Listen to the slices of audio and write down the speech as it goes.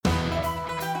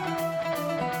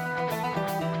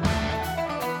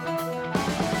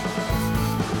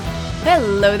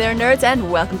Hello there, nerds,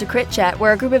 and welcome to Crit Chat,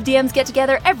 where a group of DMs get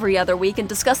together every other week and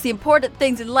discuss the important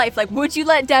things in life, like would you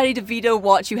let Danny DeVito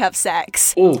watch you have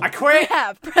sex? Ooh. I quit!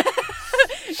 Yeah.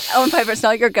 Owen Piper, it's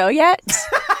not your go yet.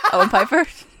 Owen Piper,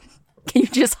 can you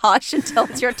just hush until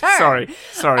it's your turn? Sorry.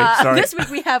 This week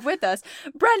we have with us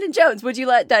Brandon Jones. Would you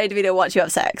let Danny DeVito watch you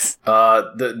have sex?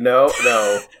 No.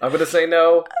 I'm gonna say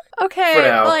no. Okay, For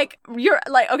now.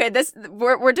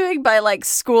 We're doing by like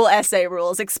school essay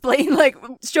rules. Explain, like,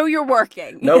 show you're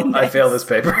working. Nope, I failed this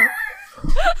paper.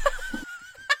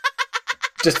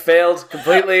 Just failed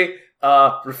completely.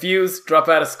 Refused, drop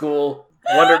out of school,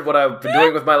 wondered what I've been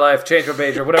doing with my life, change my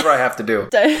major, whatever I have to do.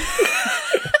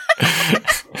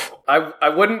 I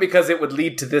wouldn't, because it would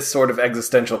lead to this sort of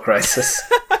existential crisis.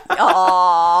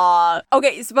 Aww.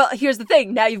 Okay, well, here's the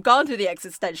thing. Now you've gone through the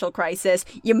existential crisis,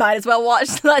 you might as well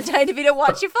let Danny DeVito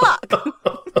watch you fuck.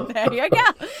 There you go.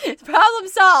 It's problem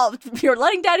solved. You're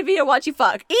letting Danny DeVito watch you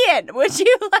fuck.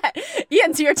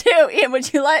 Ian's here too. Ian,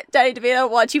 would you let Danny DeVito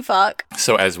watch you fuck?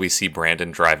 So as we see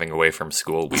Brandon driving away from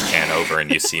school, we pan over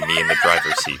and you see me in the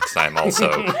driver's seat because I'm also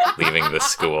leaving this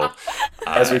school.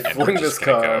 As we and fling we're this just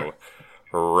gonna car. go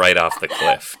right off the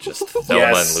cliff. Just Thelma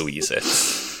Yes. and Louise it.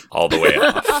 All the way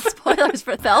off. Spoilers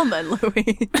for Thelma and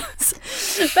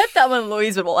Louise. Bet Thelma and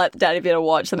Louise would let Danny DeVito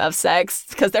watch them have sex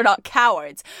because they're not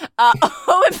cowards.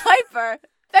 Owen Piper,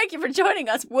 thank you for joining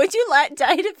us. Would you let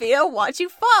Danny DeVito watch you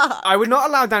fuck? I would not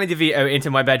allow Danny DeVito into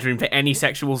my bedroom for any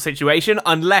sexual situation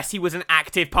unless he was an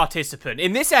active participant.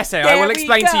 In this essay, I There will we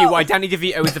explain to go. you why Danny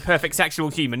DeVito is the perfect sexual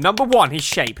human. Number 1, his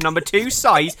shape. Number 2,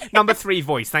 size. Number 3,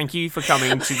 voice. Thank you for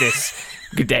coming to this.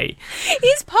 Good day.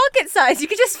 He's pocket sized. You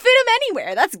could just fit him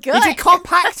anywhere. That's good. He's a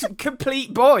compact,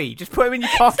 complete boy. Just put him in your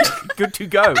pocket. Good to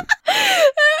go.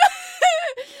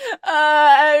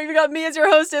 You got me as your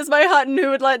hostess, my Hutton, who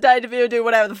would let Danny DeVito do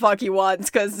whatever the fuck he wants,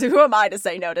 because who am I to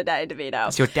say no to Danny DeVito?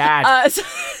 It's your dad.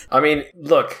 I mean,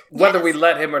 look, whether Yes. we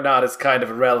let him or not is kind of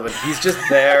irrelevant. He's just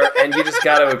there, and you just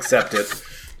gotta accept it.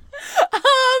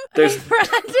 There's-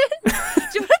 Brandon, do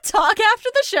you want to talk after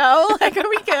the show? Like, are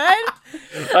we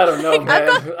good? I don't know, man.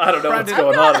 I don't know Brandon, what's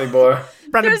going on anymore.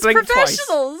 Brandon, There's blink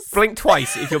professionals. twice. Blink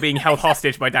twice if you're being held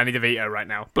hostage by Danny DeVito right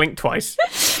now. Blink twice.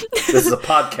 This is a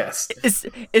podcast.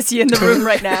 Is he in the room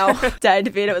right now? Danny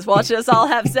DeVito is watching us all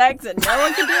have sex, and no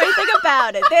one can do anything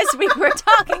about it. This week we're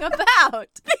talking about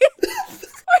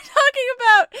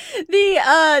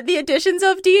the editions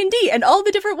of D&D and all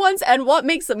the different ones and what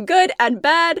makes them good and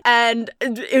bad. And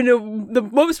in the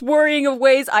most worrying of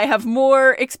ways, I have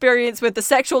more experience with the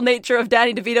sexual nature of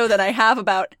Danny DeVito than I have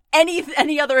about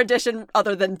any other edition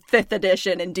other than 5th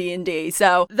edition in D&D.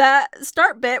 So that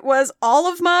start bit was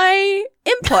all of my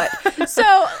input. So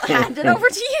hand it over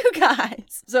to you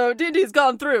guys. So D&D's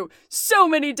gone through so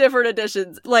many different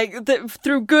editions, like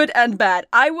through good and bad.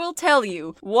 I will tell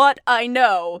you what I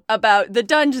know about the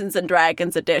Dungeons and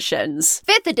Dragons editions.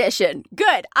 5th edition,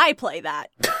 good. I play that.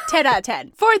 10 out of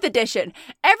 10. 4th edition,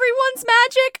 everyone's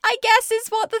magic, I guess is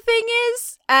what the thing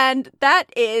is. And that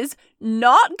is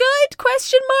not good,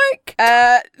 question mark.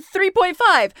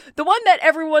 3.5, the one that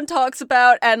everyone talks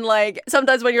about, and like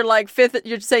sometimes when you're like 5th,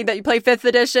 you're saying that you play 5th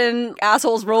edition,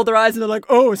 assholes roll their eyes and they're like,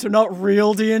 oh, so not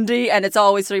real D&D, and it's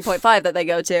always 3.5 that they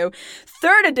go to.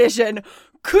 3rd edition,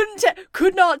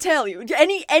 could not tell you.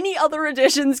 Any other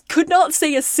editions could not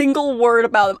say a single word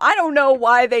about them. I don't know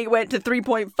why they went to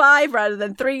 3.5 rather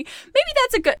than 3. Maybe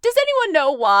that's a good... Does anyone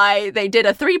know why they did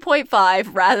a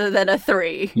 3.5 rather than a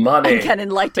 3? Money. And can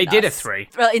enlighten They us. did a 3.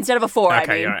 Well, instead of a 4, I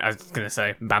Okay, mean. you're right. I was going to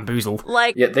say bamboozle.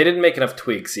 Like, Yeah, they didn't make enough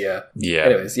tweaks, yeah. Yeah.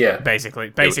 Anyways, yeah.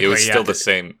 Basically, It was yeah. still the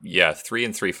same. Yeah, 3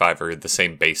 and 3.5 are the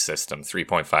same base system.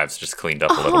 3.5's just cleaned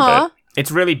up a little Uh-huh. bit. It's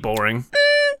really boring.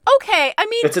 okay, I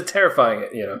mean... It's a terrifying,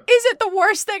 you know. Is it the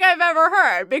worst thing I've ever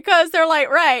heard? Because they're like,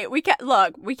 right, we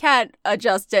can't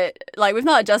adjust it. Like, we've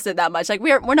not adjusted that much. Like,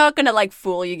 we're not gonna like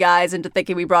fool you guys into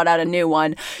thinking we brought out a new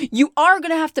one. You are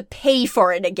gonna have to pay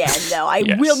for it again, though. I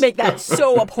Yes. will make that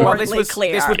so Well, abhorrently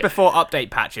clear. this was before update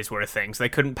patches were a thing, so they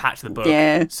couldn't patch the book.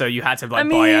 Yeah. So you had to I buy an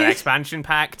mean- expansion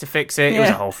pack to fix it. It was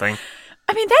Yeah. a whole thing.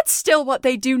 I mean, that's still what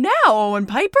they do now, Owen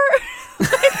Piper.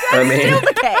 I mean, Still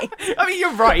the case. I mean,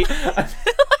 you're right.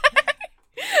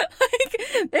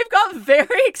 Like, they've got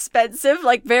very expensive,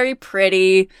 like very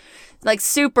pretty Like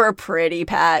super pretty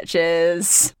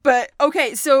patches. But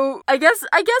okay, so I guess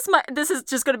this is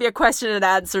just going to be a question and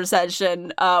answer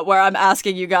session where I'm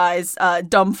asking you guys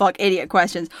dumb fuck idiot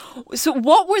questions. So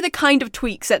what were the kind of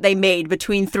tweaks that they made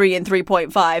between 3 and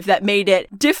 3.5 that made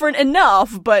it different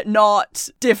enough but not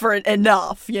different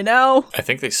enough, you know? I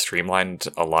think they streamlined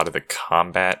a lot of the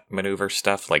combat maneuver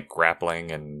stuff, like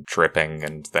grappling and tripping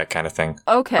and that kind of thing.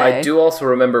 Okay. I do also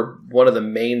remember one of the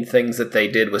main things that they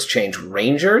did was change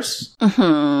rangers.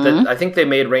 Mm-hmm. I think they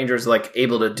made rangers like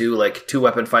able to do like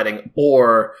 2-weapon fighting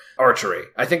or archery.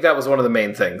 I think that was one of the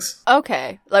main things.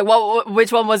 Okay. Like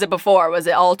which one was it before? Was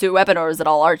it all 2-weapon or was it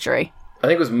all archery? I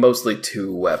think it was mostly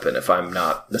 2-weapon, if I'm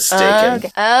not mistaken.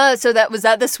 Okay. So was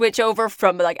that the switch over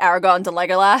from like Aragorn to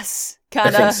Legolas?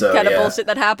 Kind of yeah. bullshit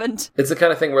that happened. It's the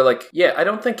kind of thing where, like, yeah, I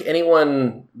don't think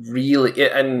anyone really,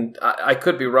 and I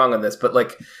could be wrong on this, but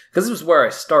like, because this was where I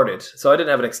started, so I didn't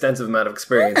have an extensive amount of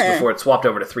experience before it swapped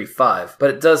over to 3.5.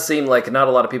 But it does seem like not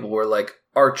a lot of people were like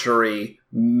archery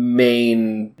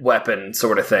main weapon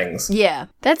sort of things. Yeah,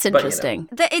 that's interesting.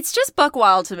 But, you know. It's just buck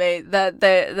wild to me that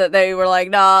they were like,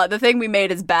 nah, the thing we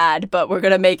made is bad, but we're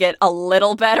gonna make it a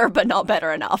little better, but not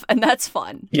better enough, and that's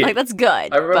fun. Yeah. Like that's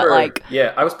good. I remember, but, like,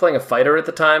 yeah, I was playing a fighter at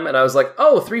the time, and I was like,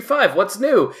 oh, 3.5, what's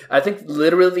new? I think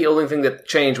literally the only thing that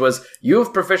changed was you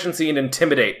have proficiency in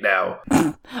Intimidate now.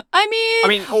 I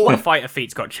mean, all the fighter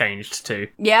feats got changed too.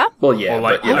 yeah. Well, yeah, Or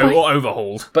like, but, you know, or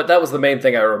overhauled. but that was the main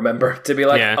thing I remember, to be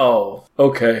like, Yeah. oh,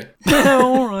 okay.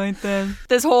 All right then.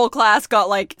 This whole class got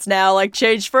like it's now like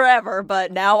changed forever,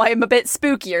 but now I'm a bit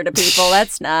spookier to people.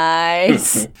 That's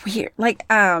nice. Weird. Like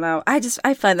I don't know.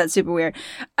 I find that super weird.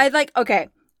 Okay.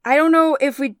 I don't know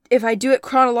if I do it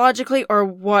chronologically or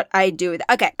what I do.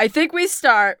 Okay, I think we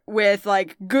start with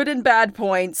like good and bad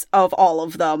points of all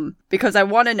of them because I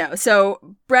want to know.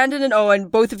 So Brandon and Owen,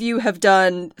 both of you have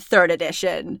done 3rd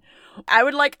edition. I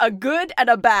would like a good and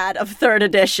a bad of 3rd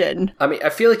edition. I mean, I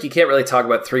feel like you can't really talk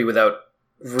about 3 without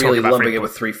really about lumping 3. it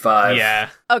with 3.5. Yeah.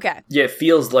 Okay. Yeah, it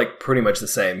feels like pretty much the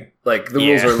same. Like, the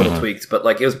rules Yeah. are a little tweaked, but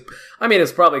like, it's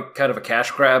probably kind of a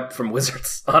cash grab from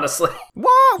Wizards, honestly.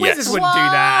 What? Yes. Wizards wouldn't do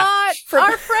that.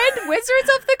 Our friend Wizards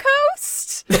of the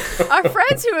Coast? Our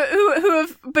friends who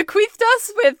have bequeathed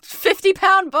us with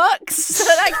 £50 books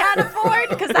that I can't afford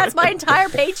because that's my entire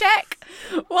paycheck?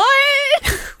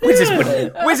 What?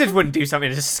 Wizards wouldn't do something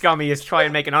as scummy as try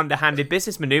and make an underhanded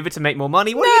business maneuver to make more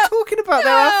money. What are you talking about?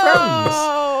 They're our friends.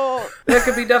 No. There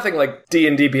could be nothing like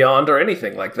D&D Beyond or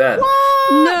anything like that. No.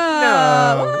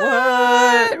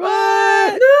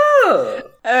 What? No.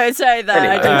 I would say that I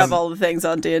Anyways. do have all the things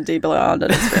on D&D Beyond,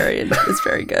 and it's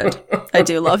very good. I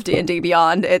do love D&D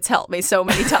Beyond. It's helped me so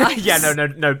many times. Yeah,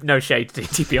 no shade to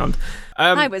D&D Beyond.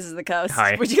 Hi, Wizards of the Coast.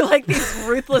 Hi. Would you like these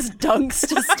ruthless dunks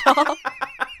to stop?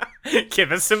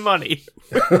 Give us some money.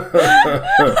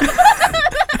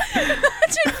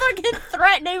 Imagine fucking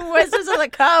threatening Wizards of the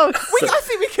Coast. I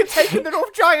think we can take them. They're all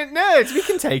giant nerds. We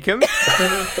can take them.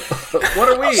 What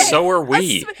are we? So are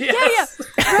we. Yeah.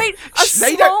 Right? A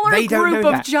They smaller don't group know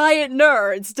of that. giant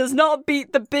nerds does not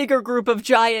beat the bigger group of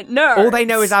giant nerds. All they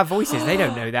know is our voices. They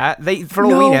don't know that. For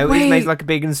all No we know, way. it's made like a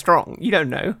big and strong. You don't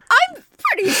know. I'm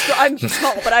pretty strong. I'm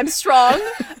small, but I'm strong.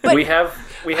 But We have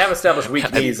established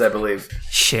weak knees, I believe.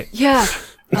 Shit. yeah.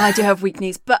 I do have weak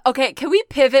knees. But okay, can we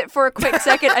pivot for a quick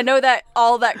second? I know that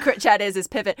all that crit chat is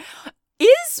pivot.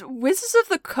 Is Wizards of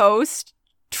the Coast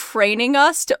training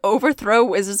us to overthrow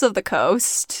Wizards of the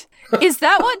Coast? Is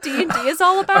that what D&D is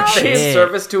all about? They Shit.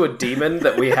 service to a demon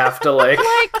that we have to like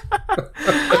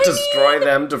destroy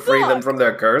them to free them from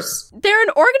their curse. They're an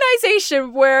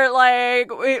organization where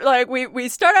we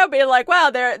start out being like, wow,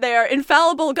 they are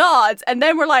infallible gods, and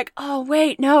then we're like, oh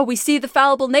wait, no, we see the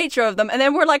fallible nature of them, and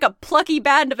then we're like a plucky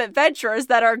band of adventurers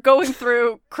that are going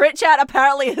through crit chat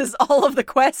apparently is all of the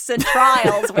quests and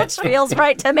trials, which feels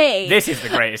right to me. This is the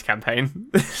greatest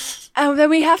campaign. And then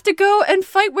we have to go and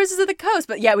fight Wizards of the Coast.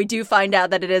 But yeah, we do find out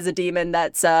that it is a demon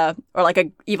that's, or like a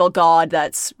evil god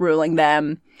that's ruling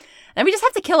them. And we just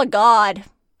have to kill a god.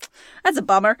 That's a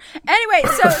bummer. Anyway,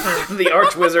 so... The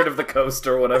Archwizard of the Coast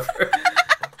or whatever.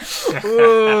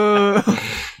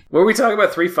 Were we talking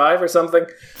about 3.5 or something?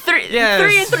 3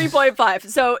 Yes. and 3.5.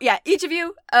 So yeah, each of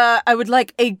you, I would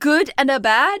like a good and a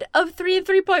bad of 3 and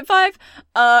 3.5.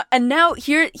 And now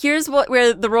here's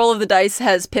where the roll of the dice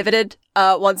has pivoted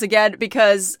once again,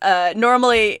 because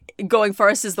normally going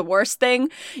first is the worst thing.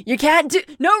 You can't do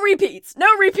no repeats.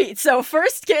 So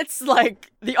first gets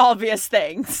like the obvious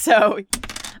thing. So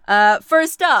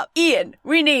first up, Ian,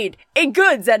 we need a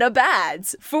goods and a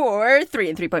bads for 3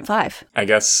 and 3.5. I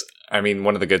guess,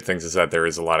 one of the good things is that there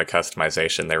is a lot of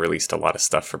customization. They released a lot of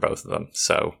stuff for both of them.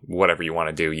 So whatever you want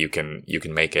to do, you can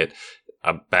make it.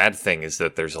 A bad thing is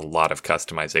that there's a lot of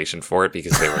customization for it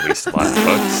because they released a lot of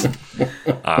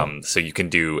books. So you can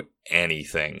do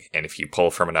anything. And if you pull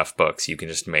from enough books, you can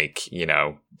just make,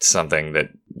 something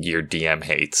that your DM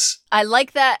hates. I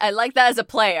like that as a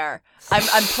player.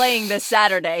 I'm playing this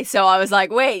Saturday, so I was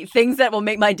like, wait, things that will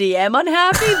make my DM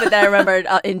unhappy? But then I remembered,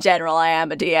 in general, I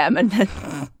am a DM, and then...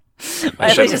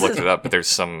 I should have looked it up, but there's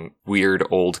some weird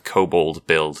old kobold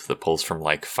build that pulls from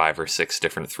like 5 or 6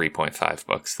 different 3.5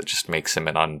 books that just makes him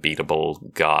an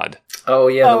unbeatable god. Oh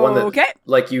yeah, the one that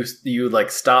like you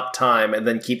like stop time and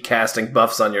then keep casting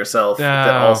buffs on yourself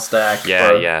that all stack.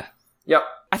 Yeah. Yep.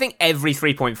 I think every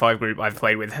 3.5 group I've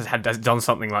played with has done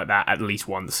something like that at least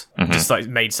once. Mm-hmm. Just like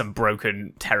made some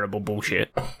broken, terrible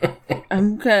bullshit.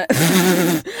 I'm gonna...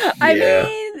 I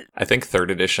mean... I think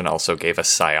 3rd edition also gave us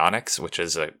psionics, which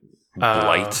is a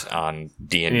blight on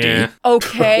D&D. Yeah.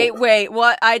 Okay, wait,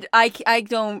 what? I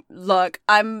don't... Look,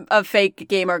 I'm a fake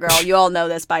gamer girl. You all know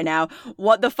this by now.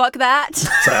 What the fuck that?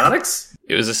 Psionics?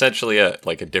 It was essentially a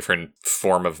different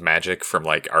form of magic from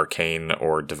like arcane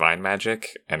or divine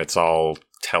magic, and it's all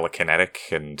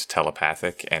telekinetic and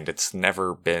telepathic, and it's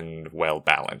never been well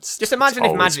balanced. Just imagine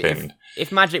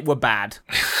if magic were bad.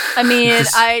 I mean,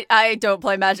 I don't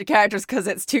play magic characters because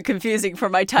it's too confusing for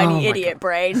my tiny idiot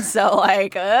brain, so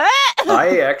like...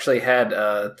 I actually had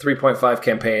a 3.5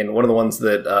 campaign, one of the ones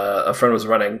that a friend was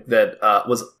running, that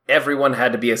was everyone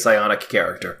had to be a psionic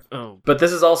character. Oh. But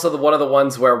this is also one of the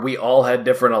ones where we all had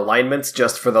different alignments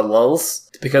just for the lulz,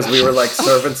 because we were like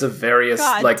servants of various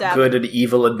good and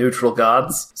evil and neutral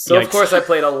gods. So Yikes. Of course I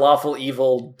played a lawful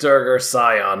evil Durgar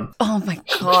Scion. Oh my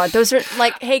god, those are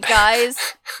like, hey guys,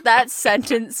 that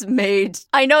sentence made...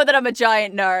 I know that I'm a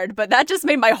giant nerd, but that just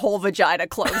made my whole vagina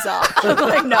close up. I'm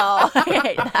like, no, I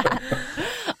hate that.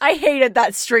 I hated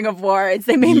that string of words.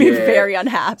 They made me very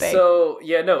unhappy. So,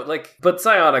 but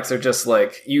psionics are just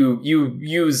like, you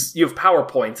have power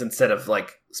points instead of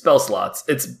like spell slots.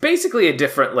 It's basically a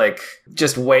different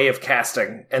just way of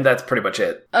casting, and that's pretty much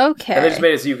it. Okay. And they just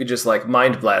made it so you could just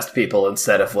mind blast people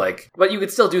instead of but you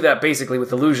could still do that basically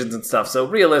with illusions and stuff. So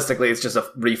realistically, it's just a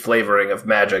reflavoring of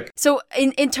magic. So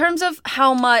in terms of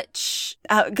how much,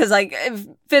 because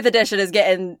 5th edition is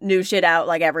getting new shit out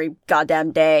every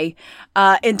goddamn day.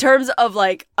 In terms of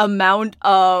amount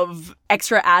of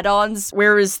extra add-ons,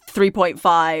 where is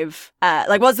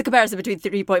 3.5? What's the comparison between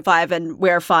 3.5 and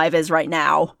where 5 is right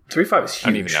now? 3.5 is huge. I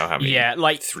don't even know how many. Yeah,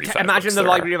 3.5 imagine the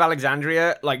Library of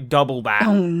Alexandria, double that,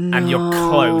 and you're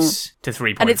close to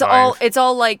 3.5. And it's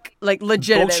all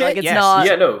legitimate. Bullshit? It's Yes. not.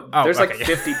 Yeah, no. There's okay.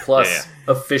 50 plus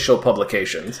official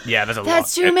publications. Yeah, there's a lot.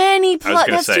 That's too many.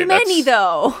 That's too many,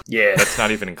 though. Yeah. That's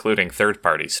not even including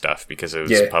third-party stuff because it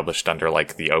was published under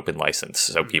the open license,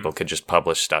 so people could just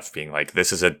publish stuff being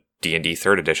this is a D&D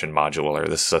 3rd edition module, or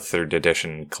this is a 3rd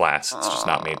edition class. It's just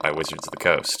not made by Wizards of the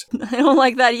Coast. I don't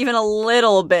like that even a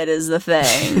little bit is the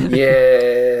thing.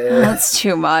 Yeah. That's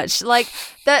too much.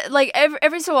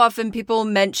 Every so often people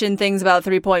mention things about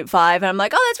 3.5 and I'm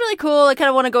like, oh, that's really cool. I kind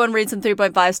of want to go and read some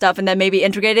 3.5 stuff and then maybe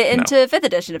integrate it into 5th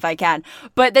edition if I can.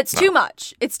 But that's too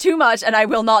much. It's too much and I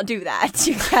will not do that.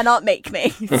 You cannot make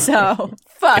me. So,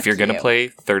 fuck If you're going to you. play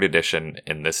 3rd edition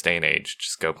in this day and age,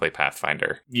 just go play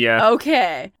Pathfinder. Yeah.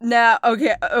 Okay. Now,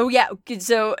 okay. Oh, yeah.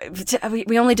 So,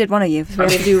 we only did one of you. We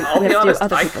have to do, I'll we be have to do honest,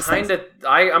 other I people's things.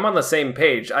 I'm on the same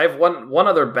page. I have one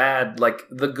other bad,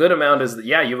 the good amount is that,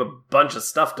 you have a bunch of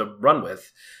stuff to run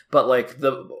with. But,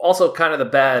 also kind of the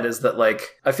bad is that,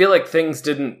 I feel like things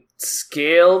didn't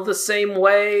scale the same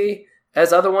way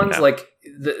as other ones. No.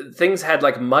 Things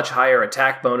had, much higher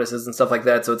attack bonuses and stuff like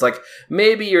that. So it's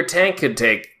maybe your tank could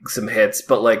take some hits,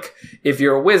 but, if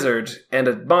you're a wizard and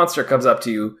a monster comes up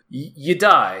to you, you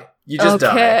die. You just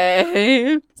die.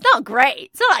 Okay. It's not great.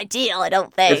 It's not ideal, I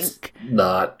don't think. It's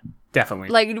not. Definitely.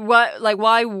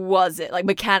 Why was it?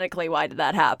 Mechanically, why did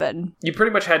that happen? You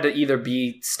pretty much had to either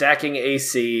be stacking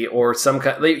AC or some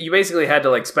kind... You basically had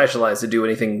to, specialize to do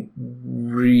anything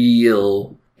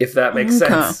real, if that makes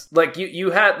sense.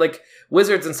 You had,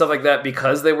 wizards and stuff like that,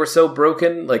 because they were so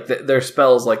broken, their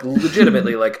spells,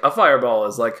 legitimately, a fireball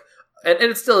is, and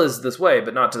it still is this way,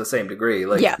 but not to the same degree.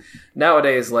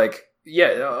 Nowadays,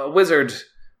 a wizard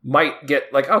might get,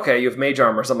 okay, you have mage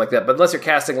armor or something like that, but unless you're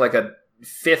casting, a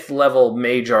 5th level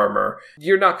mage armor,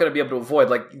 you're not going to be able to avoid,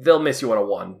 they'll miss you on a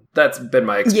 1. That's been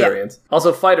my experience. Yeah.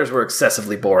 Also, fighters were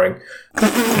excessively boring.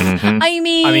 Mm-hmm. I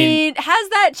mean, has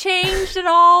that changed at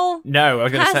all? No, I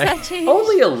was going to say. Has that changed?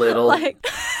 Only a little. Only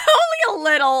a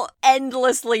little,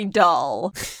 endlessly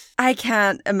dull. I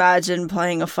can't imagine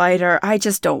playing a fighter. I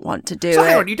just don't want to do So it.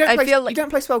 hang on, you don't I play feel like... you don't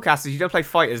play spellcasters, you don't play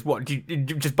fighters. What? Do you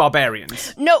just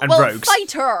barbarians? No, and well, rogues.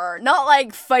 fighter, not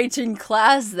like fighting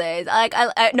classes. Like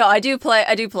I do play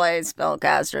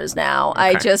spellcasters now.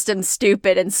 I just am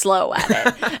stupid and slow at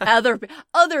it.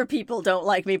 Other people don't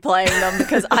like me playing them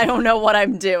because I don't know what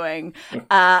I'm doing.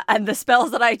 And the spells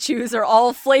that I choose are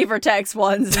all flavor text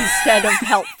ones instead of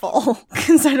helpful.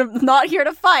 Because I'm not here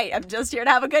to fight. I'm just here to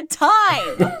have a good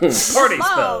time. Party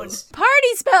spells.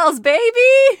 Party spells, baby.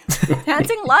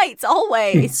 Dancing lights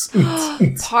always.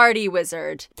 Party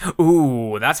wizard.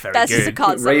 Ooh, that's very That's good. just a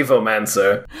concept.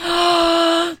 Ravomancer.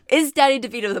 Is Danny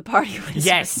DeVito the party wizard?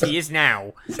 Yes, he is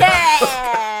now.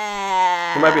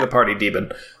 Yeah. He might be the party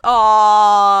demon.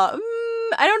 Aw,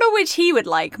 I don't know which he would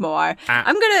like more.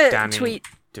 I'm gonna Danny. tweet.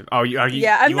 Oh, you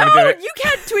Yeah, you want to do it? you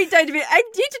can't tweet Danny DeVito. I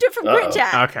need to do it from Grit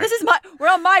Chat. Okay. This is we're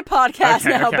on my podcast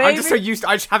now, baby. I'm just so used to,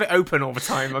 I just have it open all the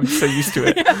time. I'm so used to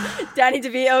it. Danny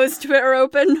DeVito's Twitter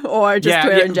open or just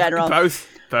Twitter in general? Both.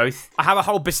 I have a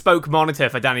whole bespoke monitor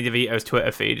for Danny DeVito's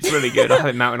Twitter feed. It's really good. I have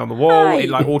it mounted on the wall. Hi. It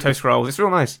like auto scrolls. It's real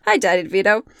nice. Hi, Danny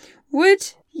DeVito.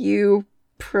 Would you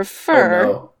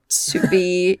prefer to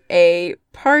be a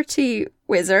party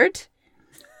wizard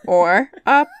or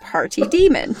a party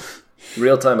demon?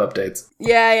 Real-time updates.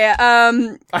 Yeah.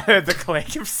 I heard the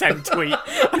click of send tweet.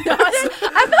 I've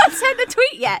not sent the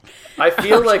tweet yet. I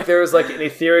feel like there's like an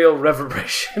ethereal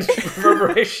reverberation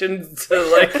to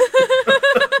like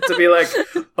to be like,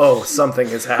 oh, something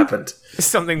has happened.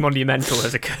 Something monumental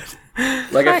has occurred.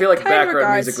 Like I feel like Kind background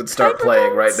regards. music would start Kind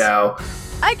playing regards. right now.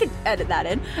 I could edit that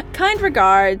in. Kind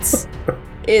regards,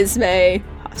 Ismay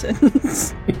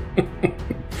Hottins.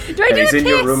 Do I And do he's a in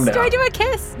kiss? your room now. Do I do a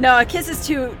kiss? No, a kiss is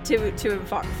too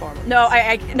formal. No,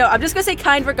 no. I'm just gonna say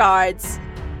kind regards.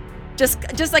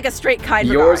 Just like a straight kind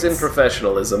Yours regards. in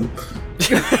professionalism.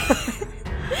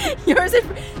 Yours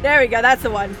in. There we go. That's the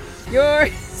one.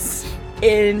 Yours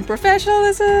in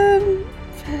professionalism.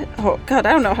 Oh God,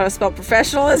 I don't know how to spell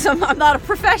professionalism. I'm not a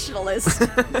professionalist.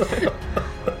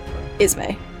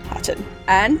 Ismay Houghton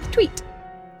and tweet.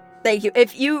 Thank you.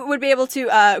 If you would be able to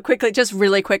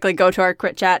really quickly go to our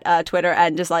Crit Chat Twitter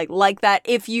and just like that.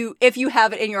 If you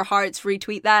have it in your hearts,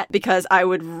 retweet that because I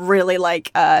would really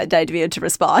like Danny DeVito to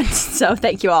respond. So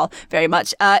thank you all very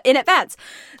much in advance.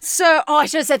 So I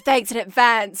should have said thanks in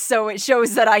advance so it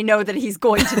shows that I know that he's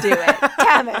going to do it.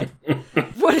 Damn it.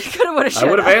 Woulda, I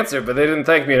would have answered, but they didn't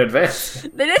thank me in advance.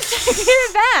 They didn't thank me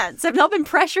in advance. I've not been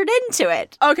pressured into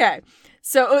it. Okay.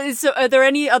 So are there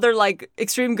any other like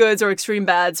extreme goods or extreme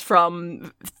bads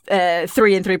from 3 and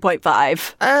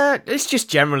 3.5? It's just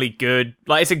generally good.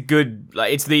 Like it's a good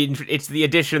like it's the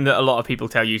edition that a lot of people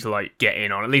tell you to like get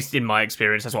in on. At least in my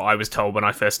experience, that's what I was told when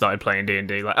I first started playing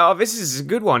D&D. Like, oh, this is a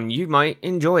good one. You might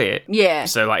enjoy it. Yeah.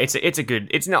 So like it's a good.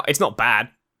 It's not bad.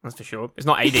 That's for sure. It's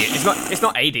not AD. It's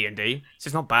not AD&D. It's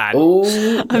just not bad.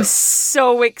 Ooh. I'm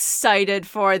so excited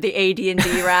for the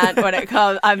AD&D rant when it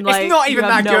comes. I'm like, It's not even you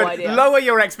have that no good. idea. Lower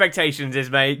your expectations,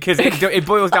 Ismay, because it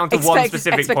boils down to one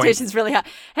specific point. Expectations really high.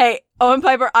 Hey, Owen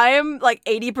Piper, I am like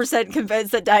 80%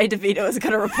 convinced that Danny DeVito is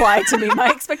going to reply to me. My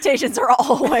expectations are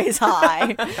always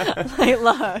high. Like,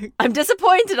 look, I'm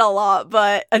disappointed a lot,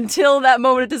 but until that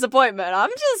moment of disappointment, I'm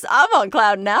on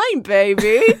cloud 9,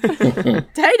 baby.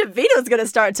 Danny DeVito's going to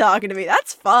start talking to me.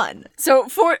 That's fun. So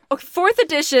for 4th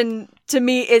edition to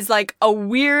me is like a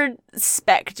weird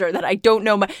specter that I don't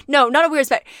know. No, not a weird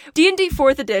specter. D&D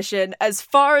 4th edition, as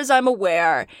far as I'm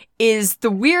aware, is the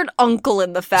weird uncle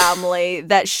in the family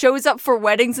that shows up for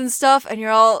weddings and stuff, and you're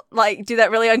all like, do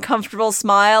that really uncomfortable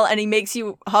smile, and he makes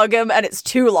you hug him, and it's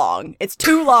too long. It's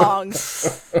too long,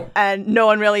 and no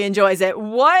one really enjoys it.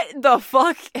 What the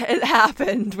fuck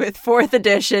happened with 4th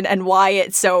edition, and why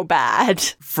it's so bad?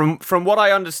 From what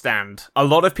I understand, a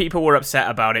lot of people were upset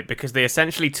about it because they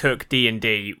essentially took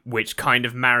D&D, which kind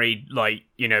of married, like,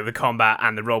 you know, the combat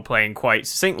and the role-playing quite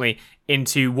succinctly,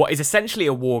 into what is essentially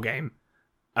a war game.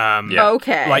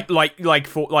 Okay. Like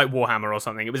Warhammer or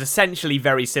something. It was essentially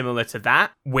very similar to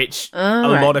that, which a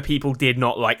right. lot of people did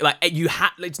not like. Like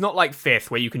it's not like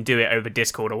 5th where you can do it over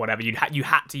Discord or whatever. You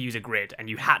had to use a grid and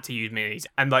you had to use minis,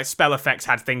 and like spell effects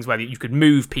had things where you could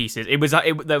move pieces.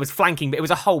 There was flanking, but it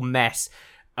was a whole mess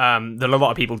that a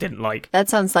lot of people didn't like. That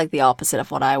sounds like the opposite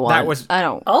of what I want. I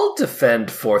don't. I'll defend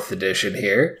 4th edition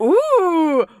here.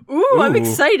 Ooh, I'm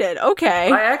excited.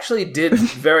 Okay. I actually did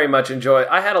very much enjoy.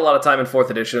 I had a lot of time in 4th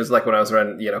edition. It was like when I was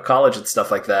around, college and stuff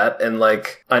like that. And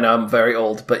like, I know I'm very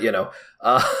old, but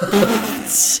I'm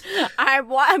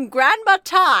grandma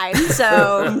time,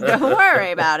 so don't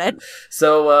worry about it.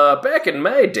 So back in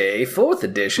my day, 4th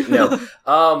edition. No,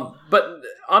 but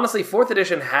honestly, 4th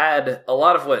edition had a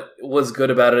lot of what was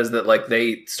good about it is that like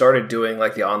they started doing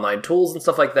like the online tools and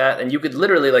stuff like that, and you could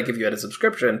literally like if you had a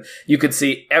subscription, you could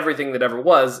see everything that ever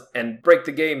was and break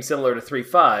the game similar to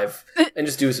 3.5 and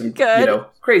just do some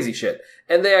crazy shit.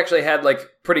 And they actually had like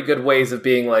pretty good ways of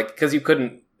being like because you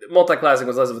couldn't. Multi-classing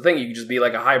was less of a thing. You could just be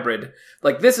like a hybrid.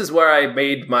 Like, this is where I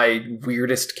made my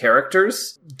weirdest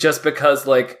characters. Just because,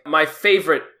 like, my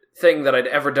favorite thing that I'd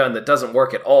ever done that doesn't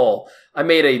work at all, I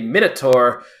made a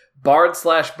Minotaur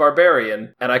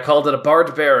Bard/Barbarian, and I called it a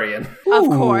Bardbarian. Of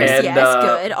course, and, yes,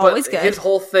 good. Always good. His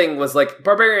whole thing was, like,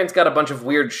 Barbarian's got a bunch of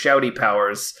weird shouty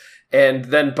powers, and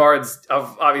then Bards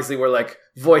obviously were, like,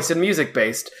 voice and music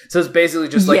based, so it's basically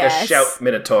just like a shout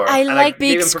Minotaur. I like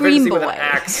Big Scream Boy with an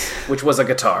axe, which was a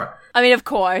guitar. I mean, of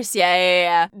course,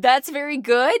 yeah. That's very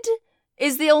good.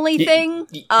 Is the only thing.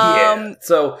 Yeah.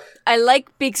 So I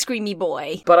like Big Screamy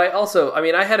Boy, but I also, I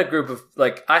mean, I had a group of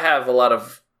like I have a lot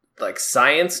of like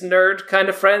science nerd kind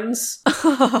of friends,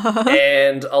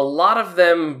 and a lot of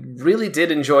them really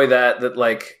did enjoy that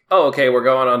like, oh, okay, we're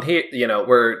going on here, you know,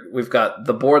 we've got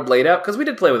the board laid out, because we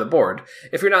did play with a board.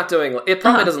 If you're not doing, it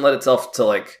probably doesn't lend itself to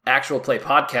like actual play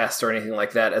podcasts or anything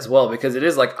like that as well, because it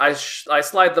is like, I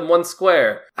slide them one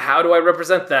square. How do I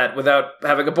represent that without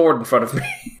having a board in front of me?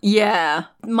 Yeah,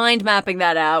 mind mapping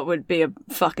that out would be a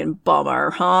fucking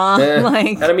bummer, huh?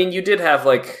 And I mean, you did have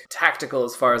like tactical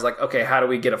as far as like, okay, how do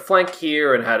we get a flank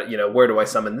here, and how do, you know, where do I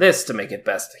summon this to make it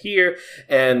best here?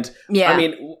 And I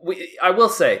mean, I will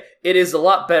say, it is a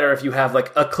lot better if you have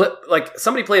like a clip, like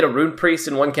somebody played a Rune Priest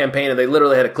in one campaign and they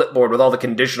literally had a clipboard with all the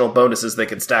conditional bonuses they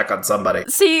could stack on somebody.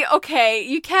 See, okay,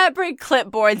 you can't bring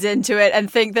clipboards into it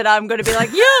and think that I'm going to be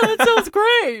like, yeah, that sounds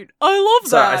great. I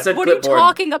love that. I said what clipboard. Are you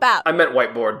talking about? I meant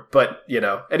whiteboard, but you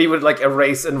know, and he would like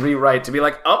erase and rewrite to be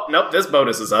like, oh, nope, this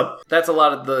bonus is up. That's a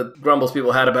lot of the grumbles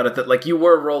people had about it, that like you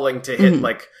were rolling to hit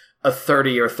like a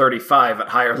 30 or 35 at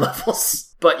higher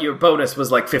levels, but your bonus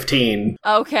was like 15.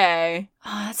 Okay.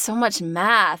 Oh, that's so much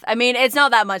math. I mean, it's not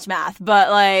that much math,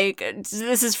 but like,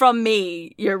 this is from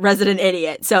me, your resident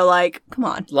idiot. So like, come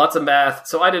on. Lots of math,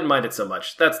 so I didn't mind it so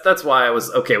much. That's why I was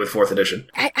okay with 4th edition.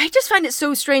 I just find it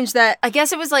so strange that, I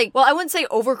guess it was like, well, I wouldn't say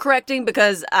overcorrecting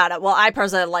because, I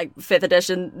personally like 5th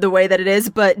edition the way that it is,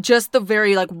 but just the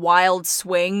very like wild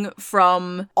swing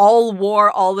from all war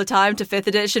all the time to 5th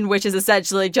edition, which is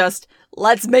essentially just,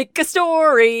 let's make a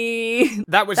story.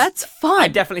 That's fun. I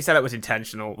definitely said it was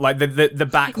intentional. Like the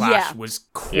backlash was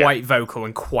quite vocal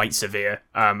and quite severe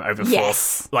over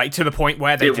 4th. Like to the point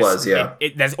where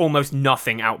there's almost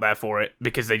nothing out there for it,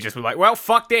 because they just were like, well,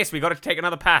 fuck this, we got to take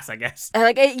another pass, I guess.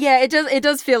 Like it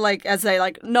does feel like, as I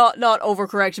like, not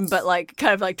overcorrection, but like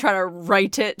kind of like trying to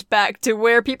write it back to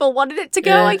where people wanted it to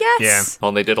go, I guess. Yeah.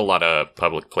 Well, they did a lot of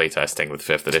public playtesting with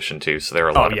 5th edition too, so there were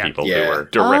a lot of people who were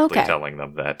directly telling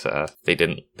them that they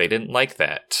didn't like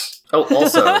that. Oh,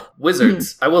 also,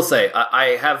 wizards. I will say,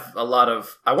 I have a lot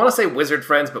of, I want to say wizard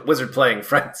friends, but wizard playing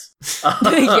friends.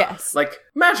 Yes. Like,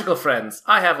 magical friends.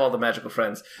 I have all the magical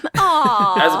friends.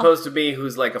 Aww. As opposed to me,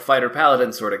 who's like a fighter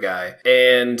paladin sort of guy.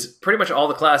 And pretty much all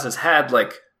the classes had,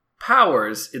 like,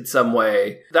 powers in some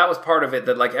way. That was part of it,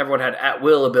 that like everyone had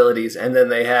at-will abilities, and then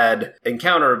they had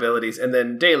encounter abilities, and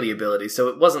then daily abilities. So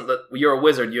it wasn't that you're a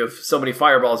wizard, you have so many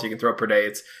fireballs you can throw per day.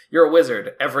 It's, you're a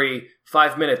wizard, every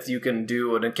 5 minutes you can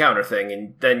do an encounter thing,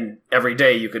 and then every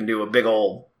day you can do a big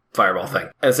old fireball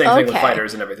thing. And the same thing with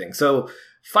fighters and everything. So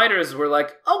fighters were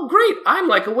like, oh great, I'm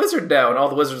like a wizard now. And all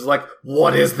the wizards were like,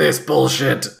 what is this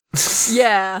bullshit?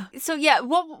 Yeah. So yeah,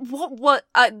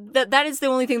 that is the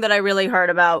only thing that I really heard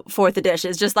about 4th edition,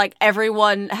 is just like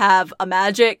everyone have a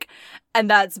magic, and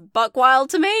that's buck wild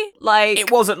to me. Like, it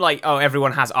wasn't like, oh,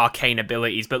 everyone has arcane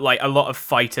abilities, but like a lot of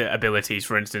fighter abilities,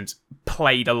 for instance,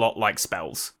 played a lot like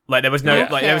spells. Like there was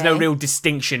no real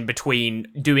distinction between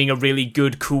doing a really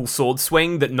good cool sword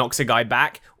swing that knocks a guy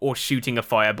back or shooting a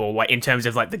fireball, like in terms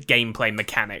of like the gameplay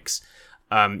mechanics.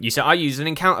 You say, I use an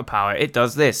encounter power, it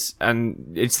does this,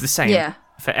 and it's the same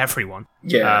for everyone.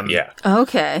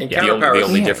 Okay. The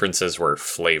only differences were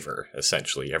flavor,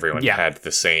 essentially. Everyone had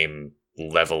the same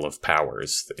level of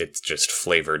powers. It's just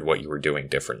flavored what you were doing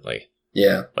differently.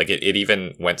 Yeah. Like, it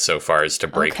even went so far as to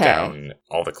break down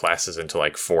all the classes into,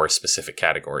 like, 4 specific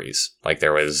categories. Like,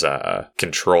 there was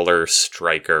controller,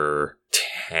 striker,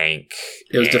 tank.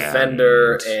 It was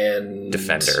defender and...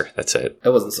 Defender, that's it.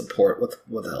 That wasn't support.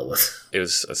 What the hell was it? It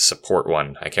was a support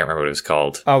one. I can't remember what it was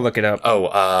called. I'll look it up. Oh,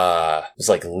 it was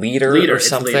like leader or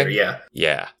something? Leader, yeah.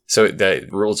 Yeah. So the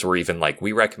rules were even like,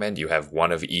 we recommend you have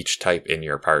one of each type in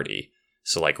your party.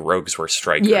 So, like, rogues were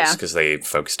strikers Yeah. because they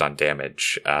focused on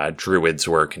damage. Druids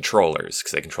were controllers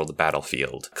because they controlled the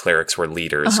battlefield. Clerics were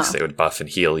leaders because they would buff and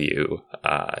heal you.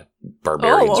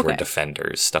 Barbarians were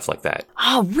defenders, stuff like that.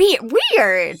 Oh,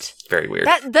 weird. Very weird.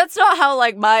 That's not how,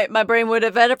 like, my brain would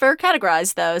have ever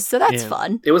categorized those, so that's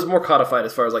fun. It was more codified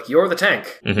as far as, like, you're the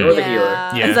tank. You're the healer.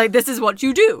 Yeah. It's like, this is what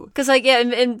you do. Because, like,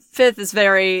 in 5th is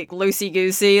very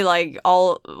loosey-goosey, like,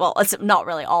 it's not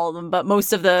really all of them, but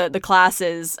most of the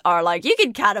classes are like, you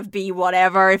can kind of be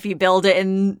whatever if you build it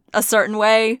in a certain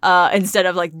way, instead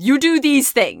of, like, you do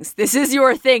these things. This is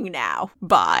your thing now.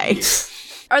 Bye.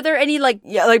 Are there any, like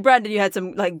Brandon, you had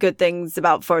some, like, good things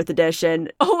about 4th edition.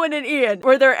 Owen and Ian,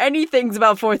 were there any things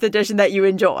about 4th edition that you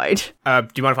enjoyed? Do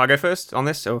you mind if I go first on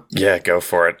this? Or? Yeah, go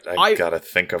for it. I gotta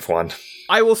think of one.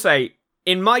 I will say,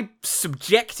 in my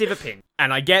subjective opinion,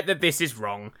 and I get that this is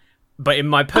wrong, but in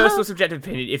my personal subjective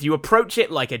opinion, if you approach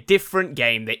it like a different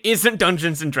game that isn't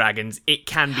Dungeons and Dragons, it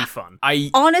can be fun.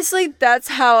 Honestly, that's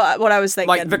what I was thinking.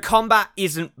 Like, the combat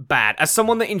isn't bad. As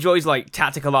someone that enjoys, like,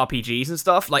 tactical RPGs and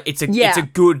stuff, like, it's a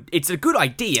good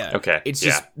idea. Okay, It's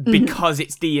just because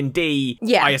it's D&D,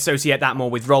 I associate that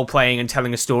more with role-playing and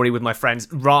telling a story with my friends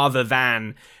rather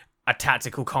than a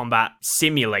tactical combat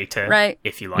simulator, right,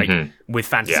 if you like, with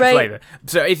fantasy flavor.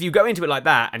 So if you go into it like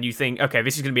that and you think, okay,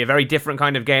 this is going to be a very different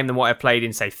kind of game than what I've played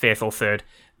in, say, 5th or 3rd,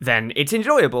 then it's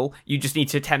enjoyable. You just need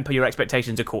to temper your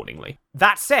expectations accordingly.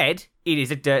 That said, it is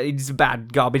a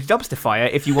bad garbage dumpster fire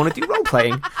if you want to do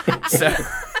role-playing. So,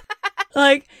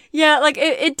 like, yeah, like,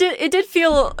 it did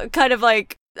feel kind of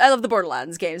like, I love the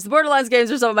Borderlands games. The Borderlands games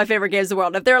are some of my favorite games in the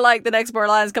world. If they're like the next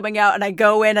Borderlands coming out and I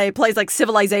go in and I play like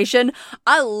Civilization,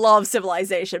 I love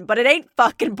Civilization, but it ain't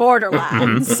fucking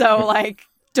Borderlands. So, like,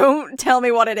 don't tell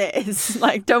me what it is.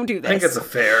 Like, don't do this. I think it's a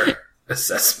fair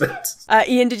assessment.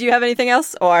 Ian, did you have anything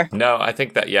else? Or No, I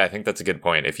think that's a good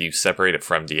point. If you separate it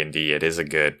from D&D, it is a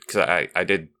good, because I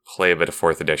did play a bit of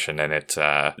 4th edition, and it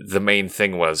the main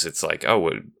thing was, it's like, oh,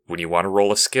 when you want to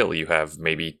roll a skill, you have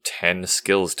maybe 10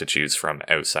 skills to choose from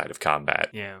outside of combat.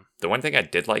 yeah. The one thing I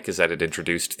did like is that it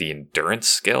introduced the endurance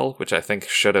skill, which I think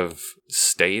should have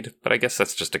stayed, but I guess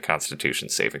that's just a constitution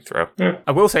saving throw.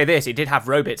 I will say this, it did have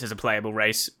Robits as a playable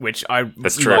race, which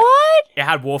That's true. what? It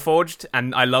had Warforged,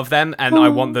 and I love them, and I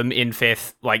want them in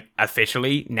 5th, like,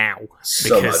 officially, now.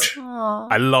 So Because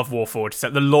much. I love Warforged. So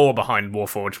the lore behind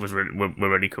Warforged was were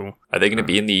really cool. Are they going to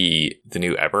be in the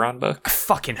new Eberron book? I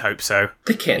fucking hope so.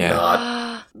 They can't Yeah.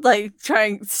 not. Like, try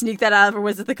and sneak that out of our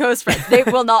Wizards of the Coast friends. They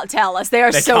will not tell us. They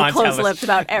are They so can't tell close-lipped us.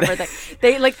 about everything.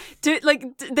 They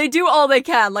they do all they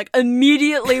can. Like,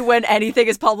 immediately when anything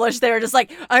is published, they're just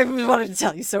like, I wanted to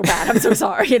tell you so bad. I'm so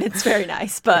sorry, and it's very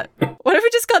nice. But what if we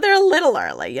just got there a little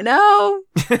early? You know,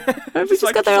 what if we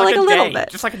just got there like a little day, bit?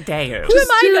 just like a day early. Who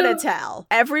am I gonna tell?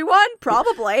 Everyone,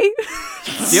 probably.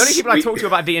 The only people I talk to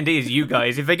about D&D is you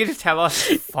guys. If they could just tell us,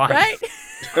 fine. Right?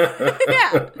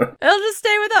 Yeah, it'll just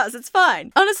stay with us. It's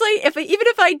fine. Honestly, even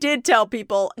if I did tell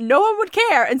people, no one would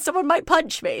care, and someone might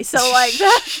punch me. So like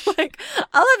that, like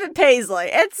I live in Paisley.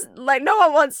 It's like no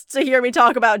one wants to hear me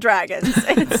talk about dragons.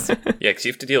 It's Yeah, because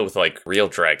you have to deal with, like, real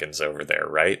dragons over there,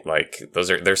 right? Like,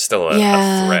 there's still a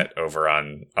threat over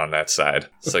on that side.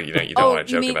 So, you don't want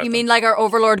to joke about you them. mean like our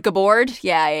overlord Gabord?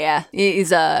 Yeah.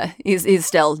 He's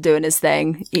still doing his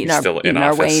thing, eating He's still in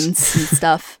our office. wains and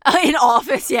stuff. In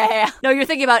office, yeah. No, you're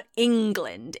thinking about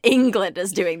England. England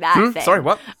is doing that thing. Sorry,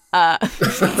 what?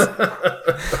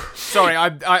 Sorry,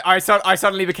 I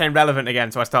suddenly became relevant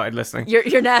again, so I started listening.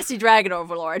 You're nasty dragon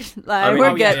overlord. I mean, we're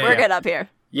oh, good. yeah, We're yeah. good up here.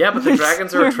 Yeah, but the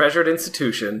dragons are a treasured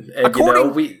institution, and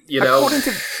According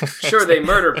sure they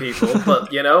murder people,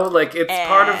 but like it's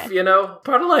part of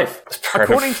life.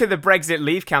 According to the Brexit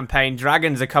Leave campaign,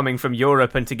 dragons are coming from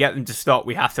Europe, and to get them to stop,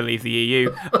 we have to leave the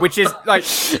EU, which is like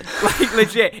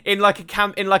legit in like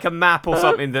a map or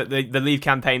something that the Leave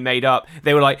campaign made up.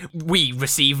 They were like, we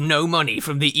receive no money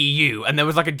from the EU, and there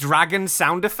was like a dragon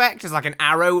sound effect, as like an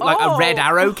arrow, like a red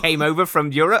arrow came over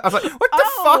from Europe. I was like, what the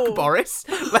fuck, Boris?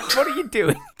 Like, what are you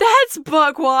doing? That's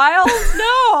buck wild.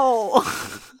 No.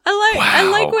 I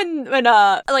like when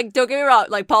like, don't get me wrong,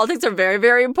 like politics are very,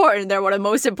 very important. They're one of the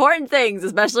most important things,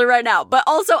 especially right now. But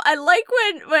also I like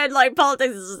when like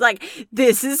politics is just like,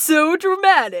 this is so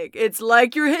dramatic. It's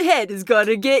like your head is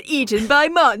gonna get eaten by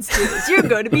monsters. You're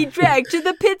gonna be dragged to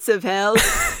the pits of hell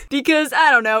because, I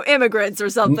don't know, immigrants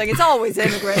or something. It's always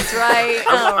immigrants, right?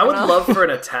 I would love for an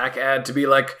attack ad to be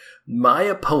like, my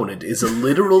opponent is a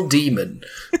literal demon.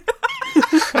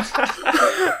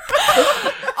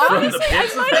 Honestly, pits I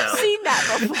of might have hell. seen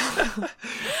that before.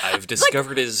 I've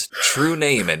discovered his true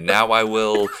name, and now I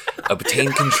will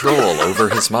obtain control over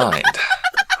his mind.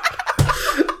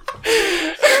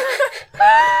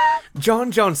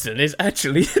 John Johnson is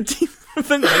actually a demon of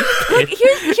the ninth Look, pit.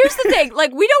 here's the thing.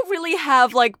 Like, we don't really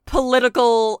have, like,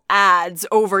 political ads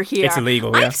over here. It's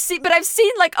illegal, yeah. I've seen,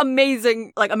 like,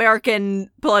 amazing, like, American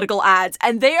political ads,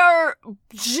 and they are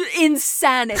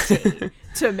insanity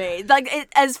to me. Like,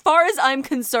 as far as I'm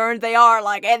concerned, they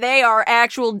are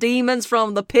actual demons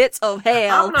from the pits of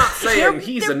hell. I'm not saying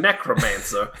he's a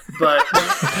necromancer, but...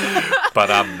 But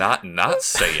I'm not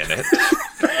saying it.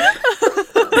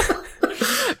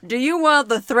 Do you want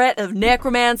the threat of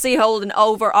necromancy holding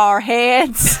over our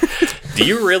heads? Do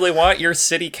you really want your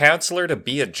city councilor to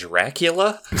be a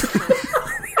Dracula?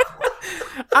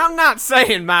 I'm not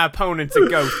saying my opponent's a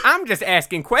ghost. I'm just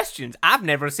asking questions. I've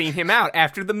never seen him out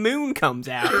after the moon comes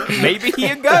out. Maybe he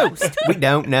a ghost. We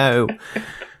don't know.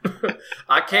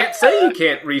 I can't say you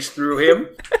can't reach through him.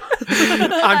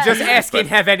 I'm just asking,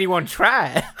 have anyone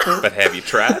tried? But have you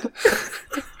tried?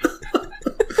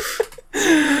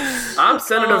 I'm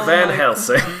Senator Van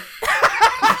Helsing.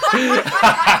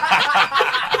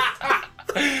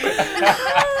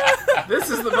 This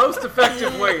is the most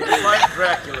effective way to fight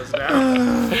Draculas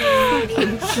now.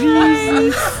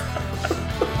 Jesus.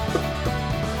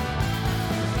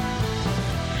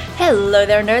 Hello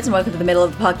there, nerds, and welcome to the middle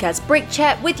of the podcast break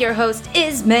chat with your host,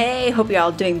 Ismay. Hope you're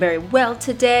all doing very well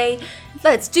today.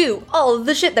 Let's do all of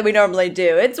the shit that we normally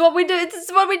do. It's what we do.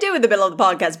 It's what we do in the middle of the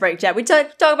podcast break chat. We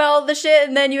talk about all of the shit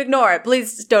and then you ignore it.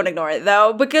 Please don't ignore it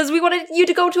though, because we wanted you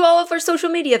to go to all of our social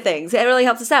media things. It really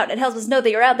helps us out. It helps us know that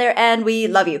you're out there and we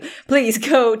love you. Please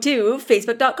go to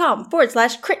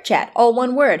facebook.com/critchat, all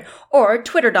one word, or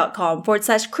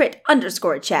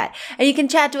twitter.com/crit_chat. And you can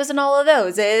chat to us on all of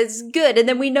those. It's good. And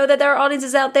then we know that there are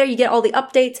audiences out there. You get all the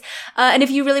updates. And if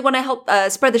you really want to help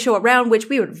spread the show around, which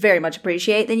we would very much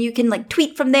appreciate, then you can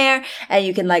tweet from there, and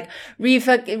you can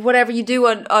whatever you do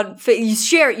on you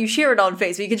share it on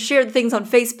Facebook. You can share the things on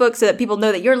Facebook so that people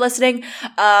know that you're listening,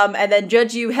 and then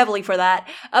judge you heavily for that.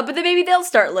 But then maybe they'll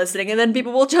start listening, and then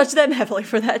people will judge them heavily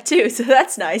for that too. So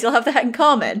that's nice. You'll have that in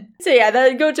common. So yeah,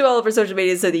 then go to all of our social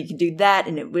media so that you can do that,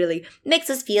 and it really makes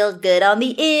us feel good on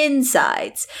the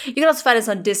insides. You can also find us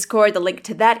on Discord. The link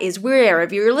to that is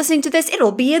wherever you're listening to this.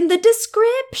 It'll be in the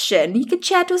description. You can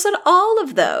chat to us on all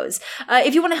of those.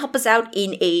 If you want to help us out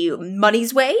in a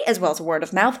money's way, as well as a word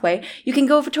of mouth way, you can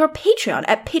go over to our Patreon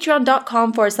at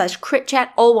patreon.com/critchat,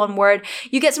 all one word.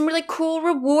 You get some really cool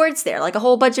rewards there, like a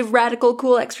whole bunch of radical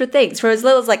cool extra things for as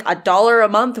little as like $1 a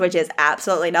month, which is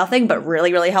absolutely nothing, but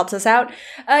really, really helps us out.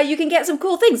 You can get some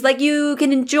cool things, like you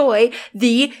can enjoy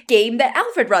the game that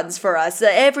Alfred runs for us.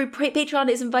 Every Patreon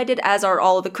is invited, as are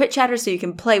all of the Crit Chatters, so you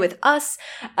can play with us.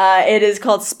 It is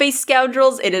called Space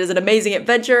Scoundrels. It is an amazing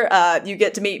adventure. You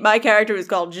get to meet my character, who's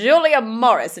called Julia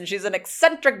Morris, and she's an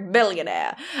eccentric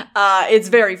billionaire. It's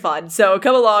very fun, so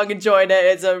come along and join it.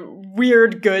 It's a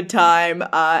weird good time,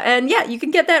 and yeah, you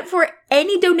can get that for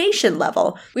any donation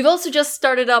level. We've also just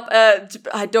started up,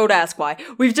 don't ask why,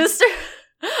 we've just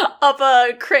up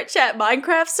a Crit Chat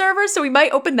Minecraft server, so we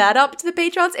might open that up to the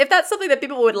patrons. If that's something that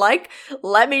people would like,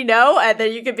 let me know, and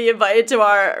then you can be invited to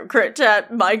our Crit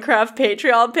Chat Minecraft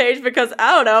Patreon page, because,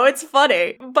 I don't know, it's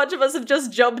funny. A bunch of us have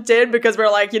just jumped in because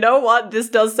we're like, you know what, this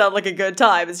does sound like a good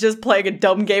time. It's just playing a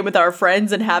dumb game with our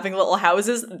friends and having little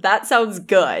houses. That sounds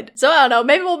good. So, I don't know,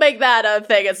 maybe we'll make that a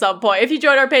thing at some point. If you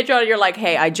join our Patreon and you're like,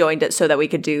 hey, I joined it so that we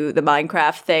could do the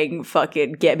Minecraft thing,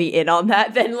 fucking get me in on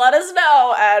that, then let us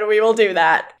know, and we will do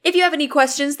that. If you have any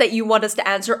questions that you want us to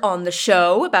answer on the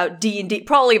show about D&D,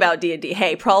 probably about D&D.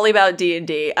 Hey, probably about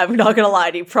D&D. I'm not gonna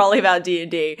lie to you, probably about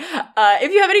D&D.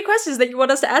 If you have any questions that you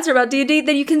want us to answer about D&D,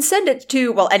 then you can send it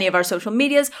to, well, any of our social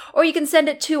medias, or you can send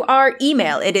it to our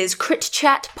email. It is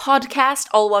critchatpodcast,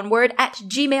 all one word,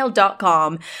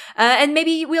 @gmail.com. And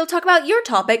maybe we'll talk about your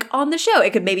topic on the show.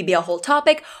 It could maybe be a whole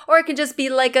topic, or it could just be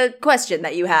like a question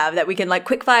that you have that we can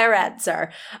quick fire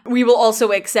answer. We will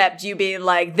also accept you being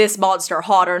like, this monster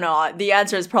hot or not. The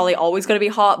answer is probably always going to be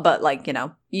hot, but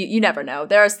you never know.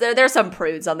 There are some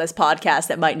prudes on this podcast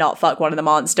that might not fuck one of the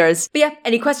monsters. But yeah,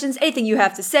 any questions, anything you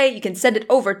have to say, you can send it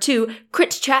over to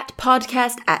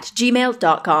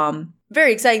critchatpodcast@gmail.com.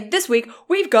 Very exciting. This week,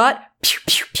 we've got pew,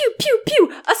 pew, pew, pew,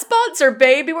 pew, a sponsor,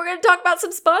 baby. We're going to talk about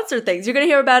some sponsor things. You're going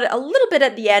to hear about it a little bit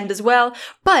at the end as well.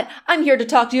 But I'm here to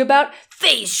talk to you about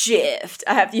Phase Shift.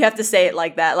 You have to say it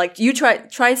like that. Like, you try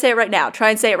and say it right now. Try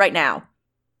and say it right now.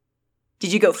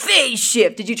 Did you go phase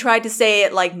shift? Did you try to say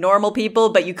it like normal people,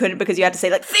 but you couldn't because you had to say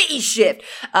phase shift?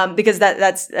 Because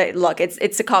that's look,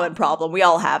 it's a common problem. We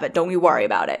all have it. Don't you worry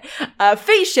about it.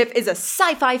 Phase shift is a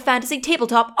sci-fi fantasy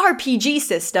tabletop RPG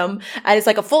system, and it's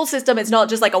like a full system. It's not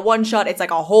just like a one shot. It's like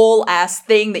a whole ass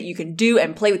thing that you can do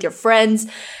and play with your friends.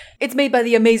 It's made by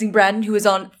the amazing Brandon, who is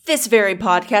on this very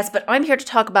podcast, but I'm here to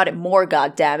talk about it more,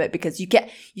 goddammit, because you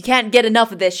can't get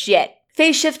enough of this shit.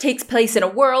 Phase Shift takes place in a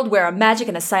world where a magic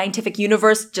and a scientific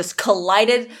universe just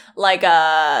collided like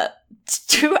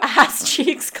two ass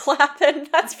cheeks clapping.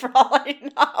 That's probably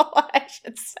not what I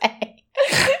should say.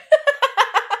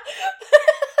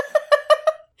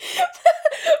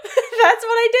 That's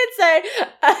what I did say.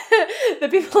 The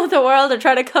people of the world are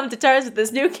trying to come to terms with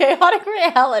this new chaotic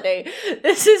reality.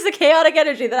 This is the chaotic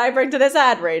energy that I bring to this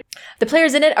ad read. The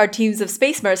players in it are teams of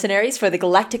space mercenaries for the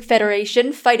Galactic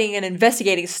Federation, fighting and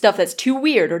investigating stuff that's too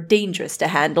weird or dangerous to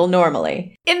handle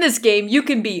normally. In this game, you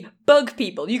can be bug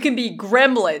people, you can be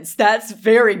gremlins, that's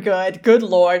very good, good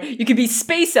lord. You can be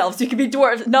space elves, you can be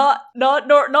dwarves, not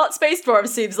space dwarves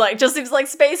seems like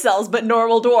space elves, but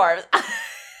normal dwarves.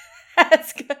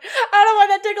 That's good. I don't know why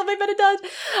that tickled me, but it does.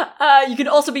 You can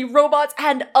also be robots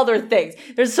and other things.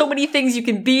 There's so many things you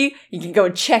can be. You can go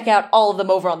and check out all of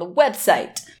them over on the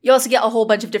website. You also get a whole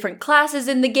bunch of different classes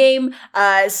in the game.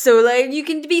 You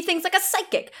can be things like a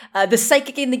psychic. The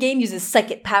psychic in the game uses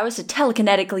psychic powers to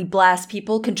telekinetically blast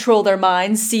people, control their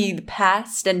minds, see the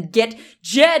past, and get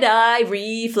Jedi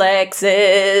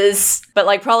reflexes.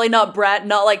 But probably not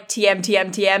like TM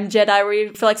Jedi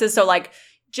reflexes. So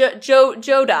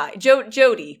Jody,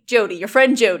 your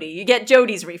friend Jody. You get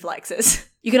Jody's reflexes.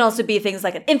 You can also be things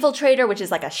like an infiltrator, which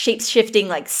is like a shape-shifting,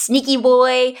 sneaky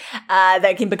boy,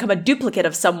 that can become a duplicate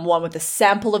of someone with a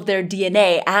sample of their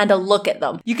DNA and a look at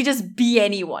them. You can just be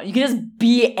anyone.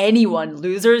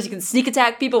 Losers. You can sneak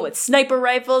attack people with sniper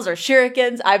rifles or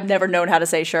shurikens. I've never known how to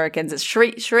say shurikens. It's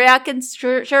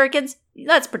shurikens?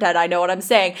 Let's pretend I know what I'm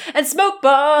saying. And smoke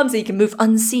bombs, so you can move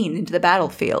unseen into the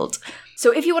battlefield.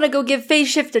 So if you want to go give Phase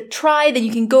Shift a try, then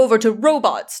you can go over to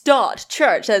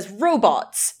robots.church. That's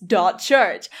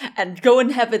robots.church. And go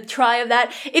and have a try of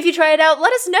that. If you try it out,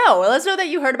 let us know. Let us know that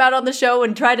you heard about it on the show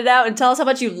and tried it out, and tell us how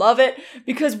much you love it.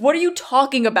 Because what are you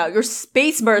talking about? You're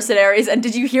space mercenaries. And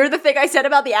did you hear the thing I said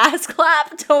about the ass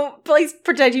clap? Don't please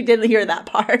pretend you didn't hear that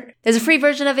part. There's a free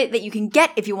version of it that you can get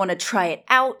if you want to try it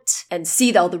out and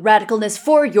see all the radicalness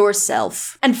for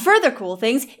yourself. And further cool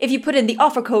things, if you put in the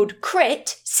offer code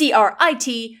CRIT, CRIT,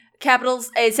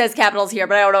 capitals, it says capitals here,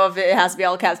 but I don't know if it has to be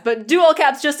all caps, but do all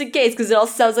caps just in case, because it all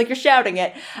sounds like you're shouting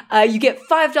it. You get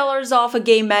 $5 off a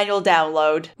game manual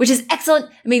download, which is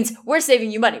excellent. It means we're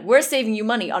saving you money. We're saving you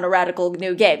money on a radical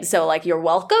new game. So, you're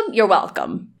welcome. You're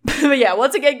welcome. But yeah,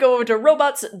 once again, go over to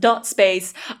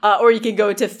robots.space, or you can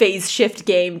go to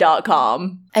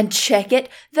phaseshiftgame.com and check it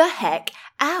the heck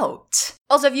out.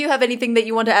 Also, if you have anything that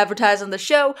you want to advertise on the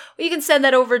show, you can send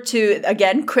that over to,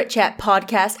 again,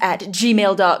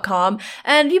 critchatpodcast@gmail.com,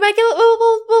 and you might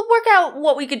we'll work out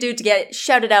what we could do to get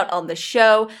shouted out on the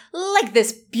show, like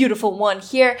this beautiful one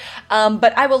here.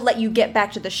 But I will let you get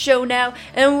back to the show now,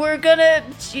 and we're gonna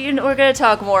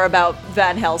talk more about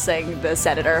Van Helsing, the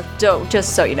senator,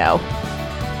 just so you know.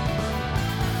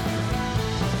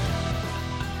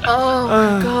 Oh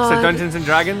my god. So Dungeons and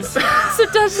Dragons?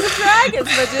 My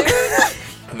dude.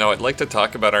 No, I'd like to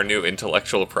talk about our new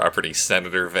intellectual property,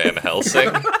 Senator Van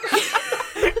Helsing.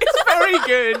 It's very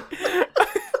good.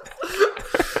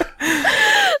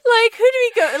 Who do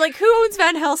we go? Who owns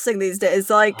Van Helsing these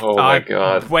days? Oh my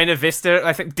god. Buena Vista,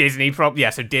 I think Disney probably. Yeah,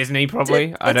 so Disney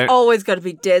probably. It's always going to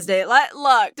be Disney.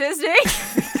 Look, Disney,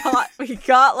 we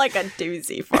got a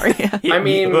doozy for you. I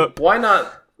mean, why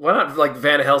not? Why not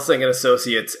Van Helsing and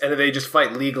Associates, and they just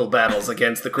fight legal battles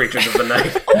against the creatures of the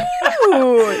night?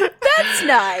 Ooh, that's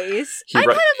nice. I kind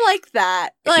of like that.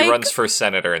 He runs for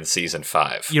senator in season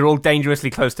 5. You're all dangerously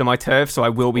close to my turf, so I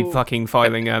will be fucking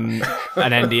filing an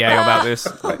NDA about this.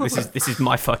 This is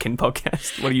my fucking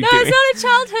podcast. What are you doing? No, it's not a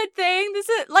childhood thing. This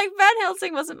is Van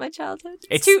Helsing wasn't my childhood.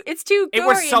 It's too gory. It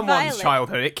was someone's violent.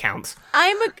 childhood. It counts.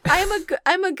 I'm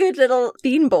a good little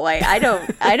bean boy. I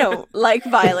don't like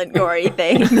violent, gory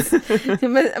things.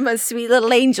 I'm a sweet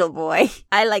little angel boy.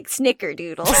 I like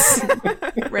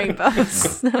snickerdoodles,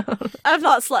 rainbows. I've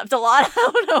not slept a lot. I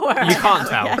don't know where you can't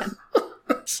tell.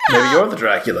 Maybe you're the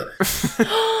Dracula. If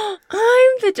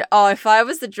I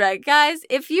was the guys,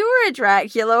 if you were a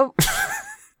Dracula.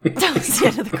 That was the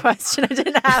end of the question. I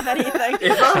didn't have anything.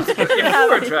 If you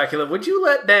were Dracula, would you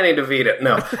let Danny DeVito?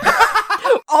 No.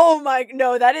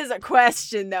 No, that is a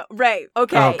question, though. Right,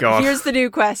 okay, oh, God. Here's the new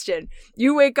question.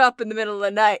 You wake up in the middle of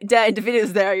the night, Danny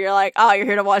DeVito's there, you're like, oh, you're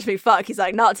here to watch me fuck. He's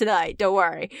like, not tonight, don't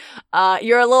worry.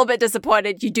 You're a little bit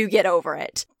disappointed, you do get over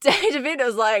it. Danny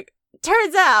DeVito's like,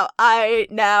 turns out I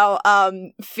now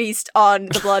feast on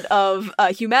the blood of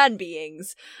human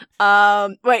beings.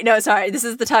 Wait, no, sorry. This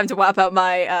is the time to whap out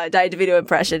my Danny DeVito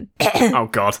impression. Oh,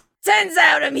 God. Turns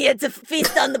out I'm here to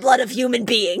feast on the blood of human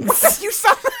beings. You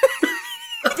sound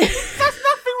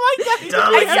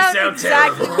Darling, I you sound sound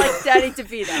exactly terrible. like Danny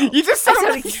DeVito. You just I sound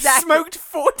sound like exactly- you smoked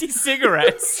 40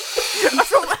 cigarettes.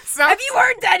 That's what that sounds. Have you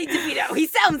heard Danny DeVito? He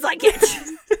sounds like it.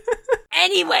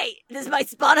 Anyway, this is my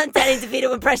spot-on Danny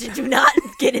DeVito impression. Do not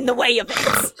get in the way of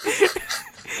it.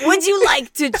 Would you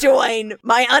like to join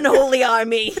my unholy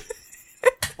army?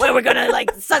 Where we're gonna,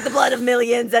 like, suck the blood of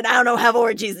millions and, I don't know, have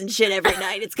orgies and shit every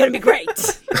night. It's gonna be great.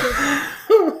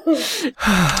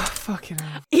 Fucking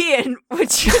hell. Ian,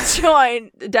 would you join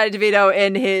Danny DeVito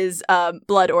in his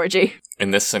blood orgy?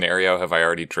 In this scenario, have I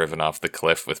already driven off the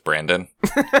cliff with Brandon?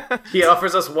 He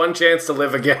offers us one chance to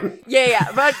live again.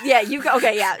 But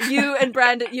you and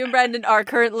Brandon are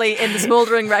currently in the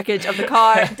smoldering wreckage of the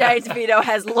car. Danny DeVito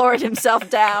has lowered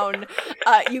himself down.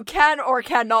 You can or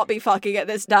cannot be fucking at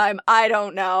this time. I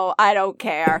don't know. I don't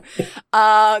care.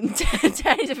 Danny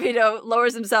DeVito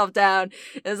lowers himself down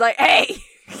and is like, hey,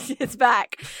 it's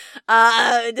back.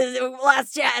 This is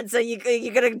last chance. So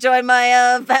you gonna join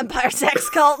my vampire sex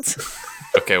cult?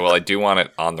 Okay, well, I do want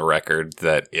it on the record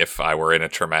that if I were in a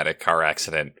traumatic car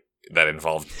accident that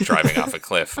involved driving off a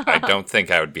cliff, I don't think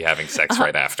I would be having sex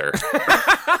right after.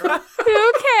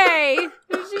 Okay.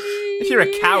 You're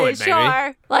a coward, maybe.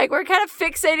 Sure. Like, we're kind of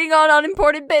fixating on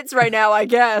unimportant bits right now, I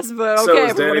guess. But So okay,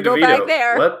 is if we want Danny to go DeVito. back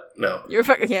there. What? No. You're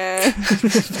fucking... Yeah.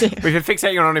 We've been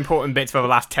fixating on unimportant bits for the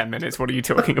last 10 minutes. What are you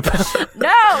talking about?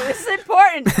 No, this is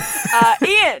important.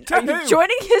 Ian, are you who?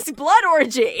 joining his blood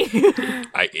orgy?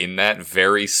 In that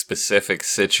very specific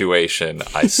situation,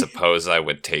 I suppose I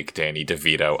would take Danny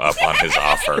DeVito up on his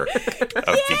offer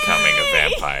of becoming a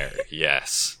vampire.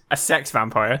 Yes. A sex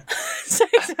vampire.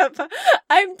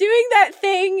 I'm doing that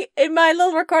thing in my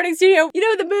little recording studio. You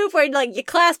know the move where like you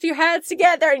clasp your hands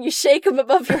together and you shake them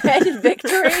above your head in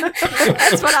victory?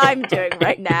 That's what I'm doing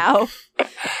right now.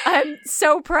 I'm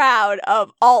so proud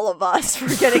of all of us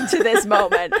for getting to this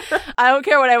moment. I don't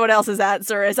care what anyone else's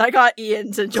answer is. I got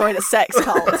Ian to join a sex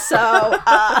cult.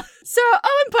 So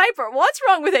Owen Piper, what's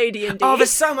wrong with AD&D? Oh, there's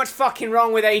so much fucking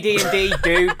wrong with AD&D,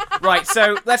 dude. Right,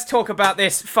 so let's talk about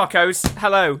this, fuckos.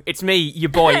 Hello, it's me, your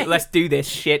boy. Hey. Let's do this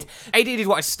shit. AD&D is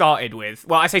what I started with.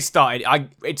 Well, I say started.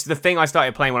 It's the thing I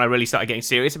started playing when I really started getting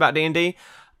serious about D&D.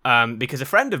 Because a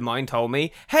friend of mine told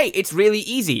me, hey, it's really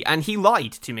easy, and he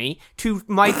lied to me, to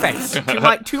my face, to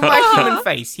my human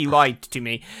face, he lied to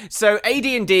me. So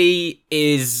AD&D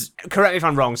is, correct me if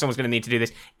I'm wrong, someone's going to need to do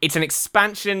this, it's an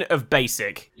expansion of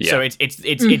basic. Yeah. So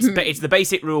it's the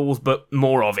basic rules, but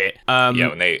more of it. Yeah,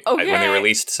 when they Okay.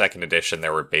 released second edition,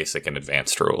 there were basic and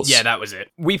advanced rules. Yeah, that was it.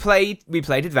 We played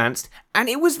advanced, and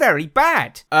it was very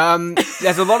bad.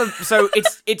 There's a lot of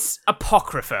it's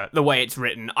apocrypha the way it's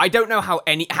written. I don't know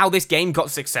how this game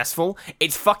got successful.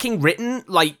 It's fucking written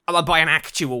like by an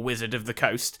actual Wizard of the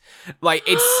Coast. Like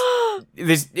it's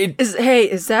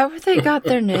Is that where they got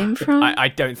their name from? I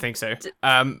don't think so.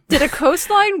 Did a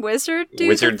coastline wizard do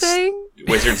Wizards- the thing?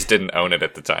 Wizards didn't own it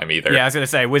at the time either. Yeah, I was gonna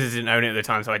say Wizards didn't own it at the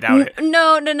time, so I doubt it.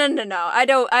 No. I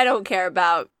don't care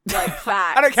about like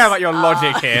facts. I don't care about your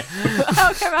logic here. I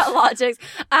don't care about logics.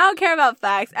 I don't care about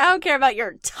facts. I don't care about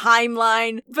your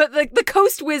timeline. But the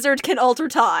Coast Wizard can alter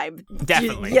time.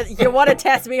 Definitely. You want to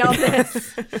test me on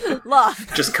this? Look.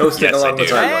 Just coasting Yes, I along the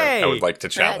do. timeline. Hey. I would like to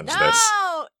challenge this.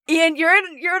 No, Ian, you're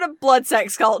in a blood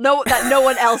sex cult. No, that no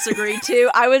one else agreed to.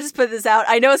 I would just put this out.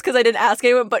 I know it's because I didn't ask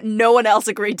anyone, but no one else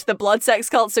agreed to the blood sex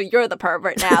cult. So you're the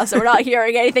pervert now. So we're not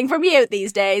hearing anything from you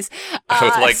these days.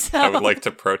 I would like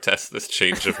to protest this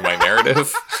change of my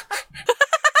narrative.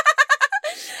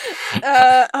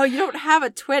 You don't have a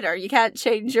Twitter. You can't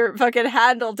change your fucking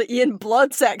handle to Ian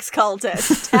Blood Sex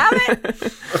Cultist. Damn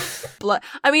it.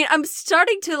 I mean, I'm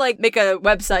starting to like make a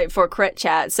website for Crit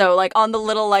Chat. So like on the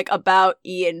little like about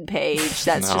Ian page,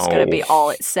 that's just gonna be all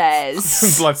it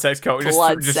says. Blood sex cult.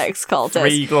 Blood just Sex Cultist.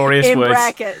 3 glorious in words.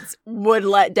 brackets, would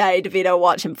let Danny DeVito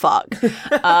watch him fuck.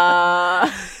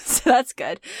 So that's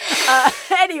good.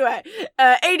 Anyway,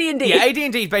 AD&D. Yeah,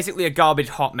 AD&D is basically a garbage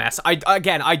hot mess. I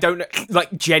don't know,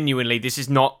 like, genuinely, this is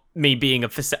not me being a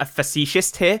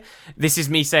facetious here. This is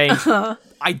me saying,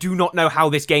 I do not know how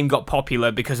this game got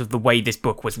popular because of the way this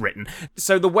book was written.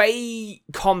 So the way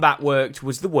combat worked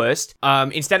was the worst.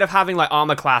 Instead of having, like,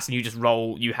 armor class and you just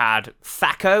roll, you had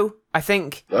Thaco, I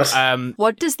think. What?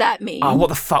 What does that mean? Oh, what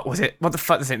the fuck was it? What the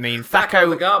fuck does it mean? Thaco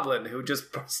the goblin who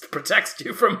just protects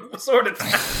you from sword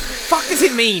attacks. Fuck does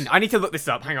it mean? I need to look this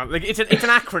up. Hang on. Like, it's an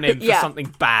acronym for Yeah.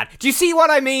 something bad. Do you see what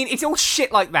I mean? It's all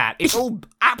shit like that. It's all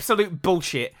absolute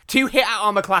bullshit. To hit at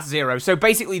armor class 0. So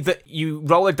basically, that you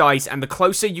roll a dice, and the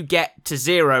closer you get to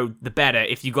 0, the better.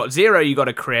 If you got 0, you got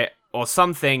a crit. or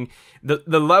something.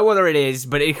 The lower it is,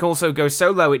 but it can also go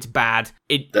so low it's bad.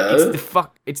 It's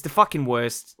the fucking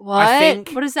worst. What? I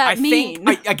think, what does that mean?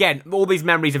 Again, all these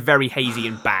memories are very hazy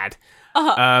and bad.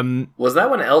 Was that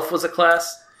when elf was a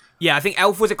class? Yeah, I think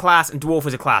elf was a class and dwarf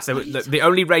was a class. The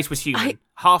only race was human.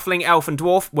 Halfling, elf, and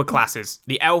dwarf were classes.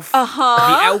 The elf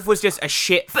was just a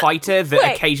shit fighter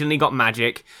that occasionally got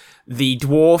magic. The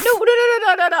dwarf. No.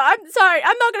 I'm sorry.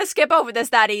 I'm not gonna skip over this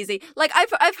that easy. Like I've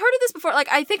heard of this before. Like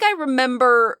I think I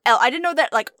remember. I didn't know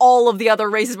that like all of the other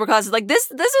races were classes. Like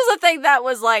this was a thing that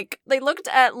was like they looked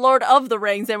at Lord of the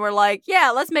Rings and were like,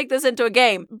 yeah, let's make this into a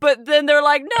game. But then they're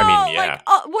like, no. Like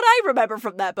what I remember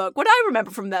from that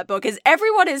book is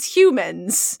everyone is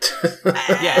humans.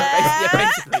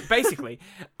 basically.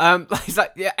 It's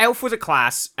like elf was a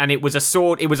class and it was a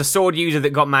sword. It was a sword user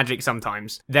that got magic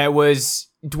sometimes. There was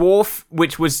dwarf,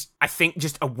 which was, I think,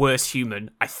 just a worse human,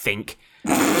 I think.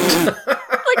 Like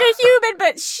a human,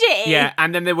 but shit. Yeah,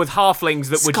 and then there was halflings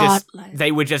that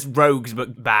were just rogues,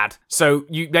 but bad. So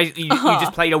you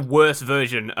just played a worse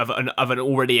version of an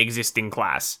already existing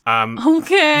class.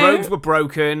 Okay. Rogues were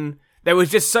broken. There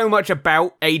was just so much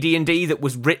about AD&D that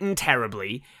was written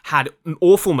terribly, had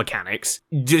awful mechanics,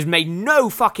 just made no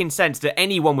fucking sense to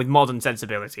anyone with modern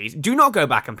sensibilities. Do not go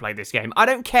back and play this game. I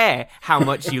don't care how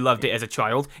much you loved it as a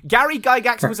child. Gary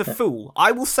Gygax was a fool.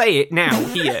 I will say it now,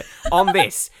 here, on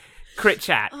this Crit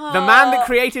Chat. The man that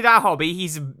created our hobby,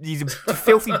 he's a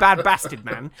filthy bad bastard,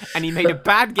 man, and he made a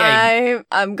bad game.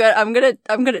 I'm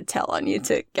gonna tell on you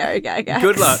to Gary Gygax.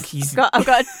 Good luck.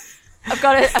 I've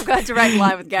got a direct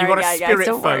line with Gary Gygax. You want a spirit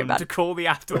Don't worry phone about to call the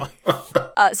afterlife.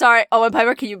 Sorry, Owen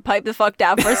Piper, can you pipe the fuck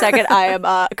down for a second? I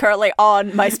am currently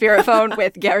on my spirit phone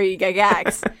with Gary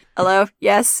Gygax. Hello?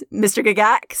 Yes? Mr.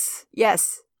 Gygax?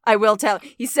 Yes. I will tell.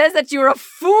 He says that you're a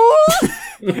fool.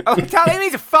 Tell him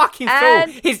he's a fucking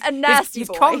and fool. A nasty his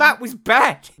boy. combat was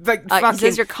bad. Like He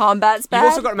says your combat's bad.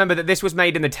 You've also got to remember that this was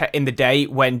made in the day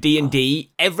when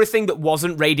D&D, everything that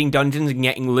wasn't raiding dungeons and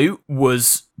getting loot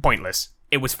was pointless.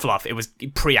 It was fluff. It was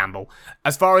preamble.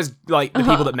 As far as like the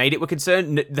people that made it were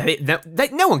concerned,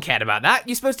 no one cared about that.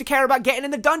 You're supposed to care about getting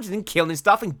in the dungeon and killing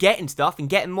stuff and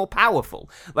getting more powerful.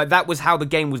 Like that was how the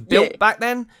game was built back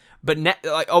then. But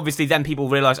obviously, then people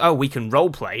realized, oh, we can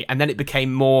roleplay, and then it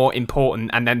became more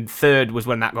important. And then third was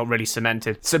when that got really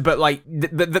cemented. So, but like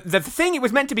the thing it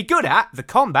was meant to be good at, the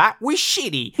combat, was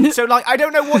shitty. So like, I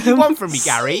don't know what you want from me,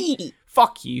 Gary.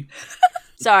 Fuck you.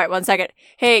 Sorry, 1 second.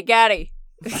 Hey, Gary.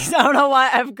 I don't know why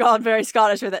I've gone very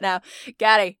Scottish with it now.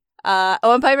 Gary,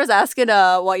 Owen Piper's asking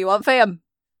what you want for him.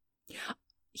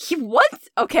 He wants...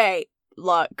 Okay,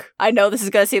 look. I know this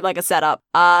is going to seem like a setup.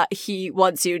 He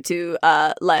wants you to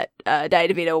let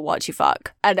Danny DeVito watch you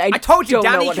fuck. And I told you, don't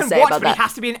Danny know what can to say watch, about but that. he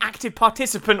has to be an active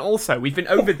participant also. We've been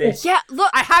over this. Yeah,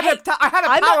 look. I had a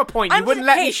PowerPoint. You wouldn't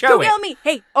let me show don't it. Yell at me.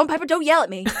 Hey, Owen Piper, don't yell at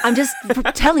me. I'm just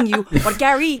telling you what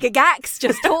Gary Gygax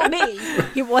just told me.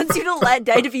 He wants you to let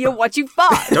Danny DeVito watch you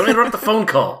fuck. Don't interrupt the phone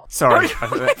call. Sorry.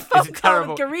 It's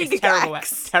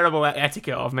terrible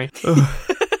etiquette of me.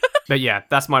 But yeah,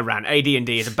 that's my rant.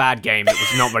 AD&D is a bad game. It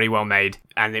was not very well made,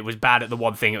 and it was bad at the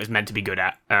one thing it was meant to be good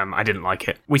at. I didn't like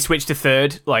it. We switched to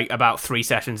third, like, about 3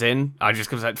 sessions in. I just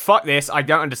was like, fuck this, I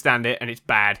don't understand it, and it's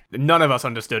bad. None of us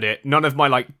understood it. None of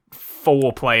my,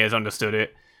 4 players understood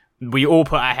it. We all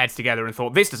put our heads together and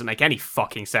thought, this doesn't make any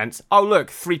fucking sense. Oh, look,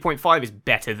 3.5 is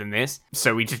better than this.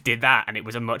 So we just did that, and it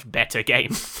was a much better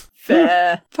game.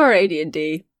 Fair. For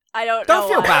AD&D. I don't know. Don't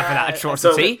feel bad for that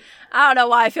atrocity. I don't know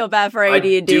why I feel bad for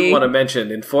AD&D. I do want to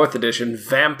mention, in 4th edition,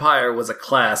 Vampire was a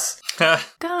class.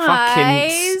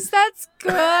 Guys, that's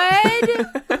good.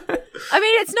 I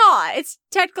mean, it's not. It's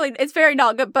technically, it's very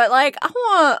not good, but, I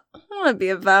want to be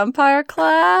a vampire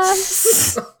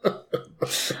class. I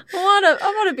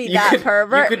want to be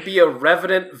pervert. You could be a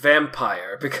Revenant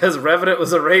vampire, because Revenant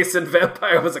was a race and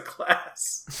Vampire was a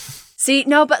class. See,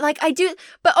 no, but I do,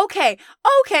 but okay,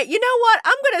 you know what?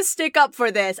 I'm gonna stick up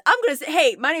for this. I'm gonna say,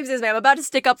 hey, my name's Ismay, I'm about to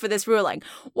stick up for this ruling.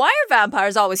 Why are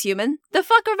vampires always human? The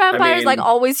fuck are vampires,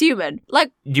 always human? Do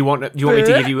you want me to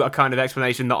give you a kind of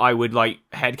explanation that I would,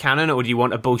 headcanon, or do you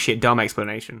want a bullshit dumb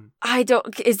explanation? I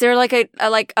don't, is there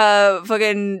a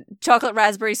fucking chocolate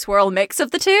raspberry swirl mix of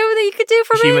the two that you could do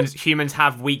for me? Humans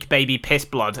have weak baby piss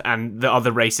blood, and the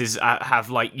other races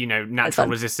have, natural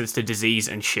resistance to disease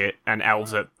and shit, and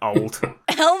elves are old.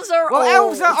 Elves are old.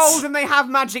 Elves are old and they have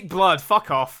magic blood. Fuck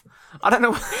off. I don't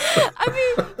know.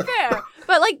 I mean, fair.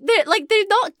 But they're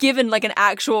not given an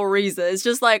actual reason. It's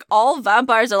just all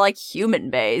vampires are human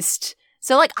based.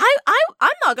 So, like, I'm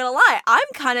not gonna lie, I'm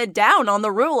kind of down on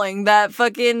the ruling that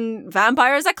fucking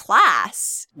vampire is a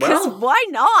class. Because why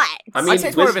not? I mean, I'd say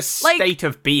it's more of a state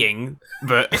of being,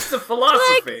 but it's a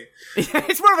philosophy.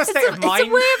 it's more of a state of mind. It's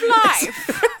a way of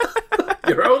life.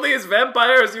 You're only as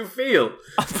vampire as you feel.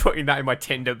 I'm putting that in my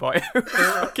Tinder bio.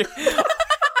 Okay.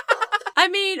 I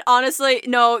mean, honestly,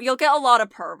 no, you'll get a lot of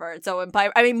perverts. So,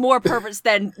 I mean, more perverts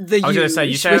than the I was going to say,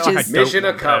 you said it like I don't mission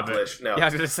want accomplished. No. Yeah, I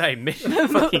was going to say, mission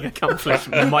fucking accomplished.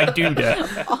 My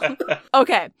duda.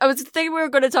 Okay, I was thinking we were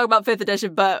going to talk about 5th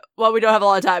edition, but, well, we don't have a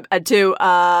lot of time. And 2,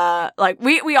 like,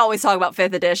 we always talk about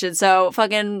 5th edition, so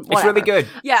fucking whatever. It's really good.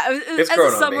 Yeah, It's as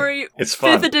grown a on summary, It's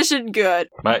fun. 5th edition, good.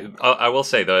 I will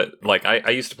say that, like, I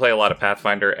used to play a lot of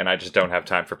Pathfinder, and I just don't have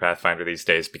time for Pathfinder these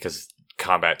days because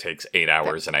combat takes 8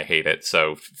 hours and I hate it.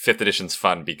 So 5th edition's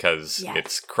fun because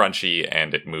it's crunchy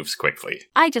and it moves quickly.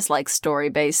 I just like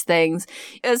story-based things.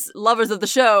 As lovers of the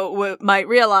show might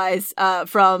realize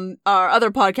from our other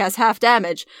podcast, Half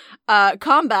Damage,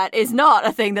 combat is not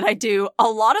a thing that I do a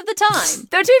lot of the time.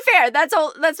 Though, to be fair, that's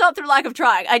not through lack of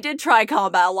trying. I did try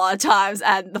combat a lot of times,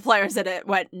 and the players in it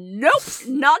went, nope,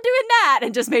 not doing that,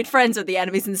 and just made friends with the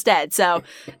enemies instead. So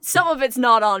some of it's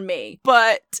not on me.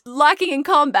 But lacking in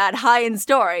combat, high in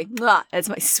story, that's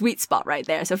my sweet spot right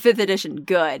there. So 5th edition,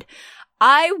 good.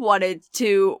 I wanted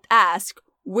to ask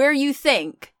where you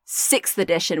think 6th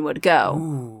edition would go.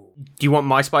 Ooh. Do you want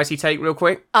my spicy take real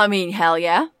quick? I mean, hell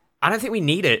yeah. I don't think we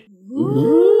need it.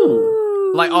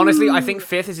 Ooh. Like, honestly, I think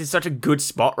 5th is in such a good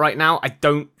spot right now. I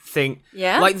don't think...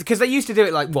 Yeah? Like, because they used to do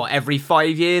it, like, what, every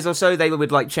 5 years or so? They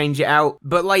would, like, change it out.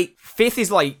 But, like, 5th is,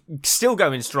 like, still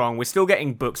going strong. We're still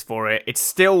getting books for it. It's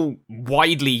still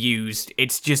widely used.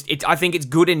 It's just... I think it's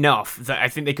good enough that I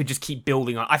think they could just keep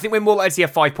building on. I think we're more likely to see a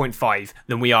 5.5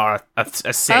 than we are a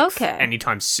 6th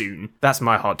anytime soon. That's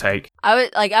my hot take.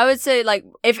 I would say, like,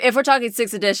 if we're talking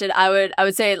 6th edition, I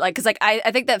would say, like, because, like,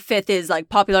 I think that 5th is, like,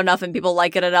 popular enough and people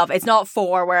like it enough. It's not 4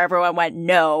 where everyone went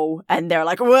no, and they're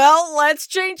like, well, let's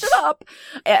change it up.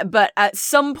 But at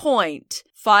some point,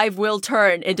 5 will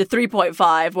turn into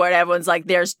 3.5, where everyone's like,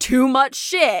 there's too much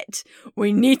shit.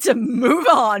 We need to move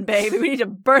on, baby. We need to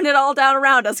burn it all down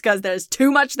around us because there's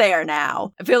too much there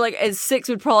now. I feel like 6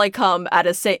 would probably come at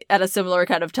a similar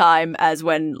kind of time as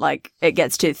when, like, it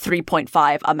gets to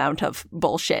 3.5 amount of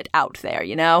bullshit out there,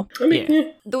 you know? I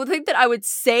mean, The thing that I would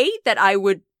say that I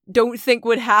don't think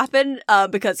would happen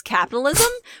because capitalism,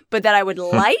 but that I would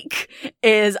like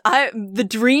is the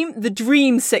dream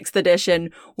 6th edition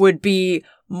would be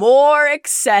more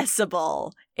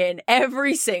accessible in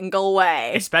every single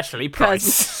way. Especially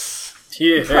price.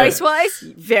 yeah. Price-wise,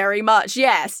 very much,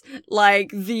 yes.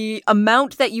 Like, the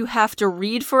amount that you have to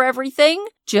read for everything,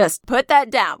 just put that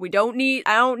down. I don't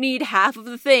need half of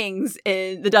the things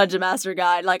in the Dungeon Master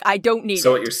Guide. Like, I don't need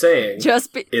So what you're saying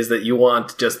is that you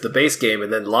want just the base game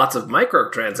and then lots of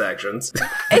microtransactions.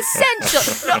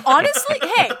 essential. No, honestly,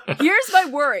 hey, here's my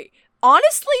worry.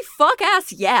 Honestly, fuck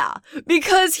ass, yeah.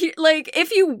 Because,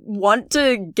 if you want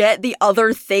to get the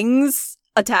other things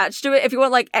attached to it, if you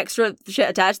want, like, extra shit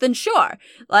attached, then sure.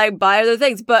 Like, buy other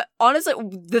things. But honestly,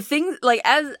 the thing, like,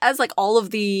 as like, all of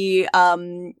the,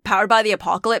 Powered by the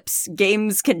Apocalypse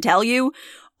games can tell you,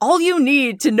 all you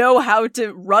need to know how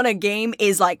to run a game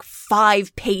is like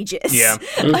 5 pages. Yeah.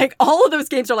 Like, all of those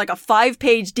games are like a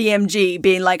 5-page DMG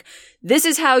being like, this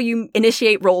is how you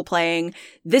initiate role-playing.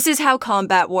 This is how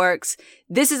combat works.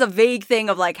 This is a vague thing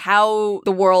of like how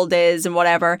the world is and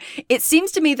whatever. It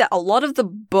seems to me that a lot of the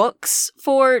books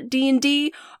for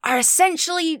D&D are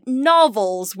essentially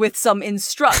novels with some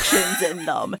instructions in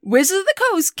them. Wizards of the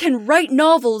Coast can write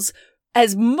novels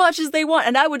as much as they want,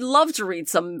 and I would love to read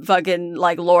some fucking,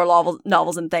 like, lore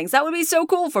novels and things. That would be so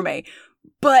cool for me.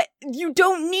 But you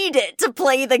don't need it to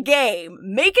play the game.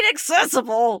 Make it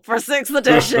accessible for 6th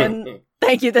edition.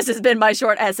 Thank you. This has been my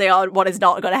short essay on what is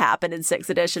not going to happen in 6th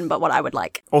edition, but what I would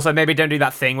like. Also, maybe don't do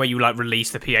that thing where you, like, release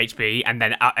the PHB and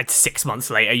then 6 months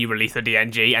later you release the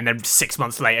DNG and then 6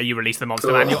 months later you release the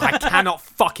Monster Manual. I cannot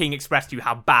fucking express to you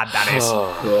how bad that is.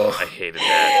 I hated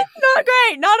that. Not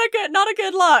great. Not a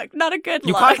good look. Not a good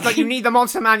You look. can't, like, you need the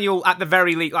Monster Manual at the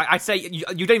very least. Like, I say, you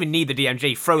don't even need the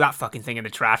DMG. Throw that fucking thing in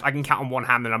the trash. I can count on one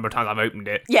hand the number of times I've opened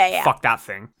it. Yeah. Fuck that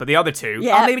thing. But the other two,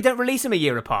 maybe don't release them a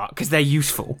year apart because they're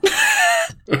useful.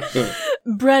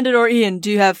 Brandon or Ian, do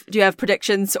you have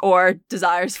predictions or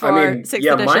desires for 6th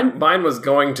edition? Mine was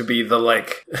going to be the,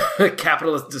 like,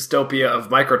 capitalist dystopia of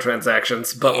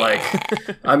microtransactions, but like,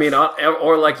 I mean,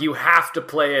 or like you have to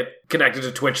play it connected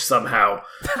to Twitch somehow.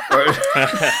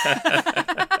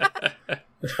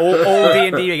 All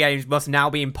D&D games must now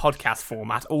be in podcast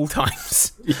format all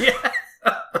times. Yeah.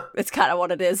 It's kind of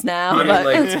what it is now, I mean, but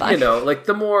like, it's fine. you know, like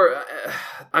the more,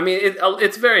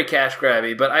 it's very cash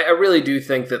grabby, but I really do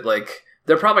think that like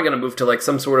they're probably going to move to like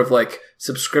some sort of like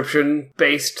subscription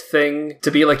based thing to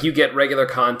be like you get regular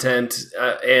content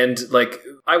and like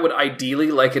I would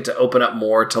ideally like it to open up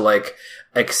more to like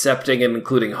accepting and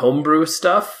including homebrew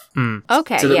stuff.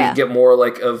 Okay, so that yeah. we get more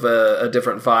like of a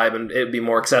different vibe and it'd be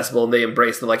more accessible and they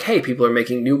embrace the like, hey, people are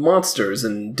making new monsters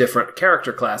and different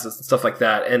character classes and stuff like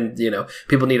that, and you know,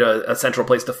 people need a central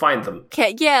place to find them.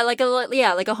 Okay, yeah, like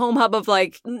a home hub of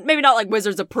like, maybe not like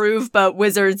Wizards approve, but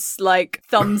Wizards like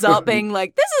thumbs up being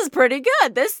like, this is pretty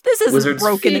good. This isn't Wizards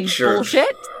broken featured. and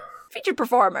bullshit. Featured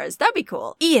performers, that'd be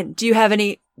cool. Ian, do you have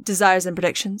any desires and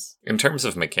predictions? In terms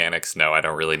of mechanics, no, I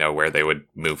don't really know where they would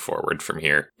move forward from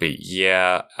here. But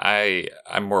yeah,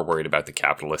 I'm more worried about the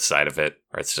capitalist side of it,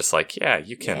 where it's just like, yeah,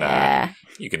 you can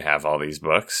have all these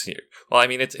books. Well, I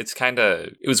mean, it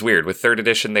was weird. With 3rd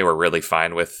edition, they were really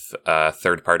fine with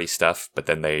third-party stuff, but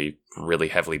then they really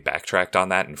heavily backtracked on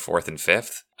that in 4th and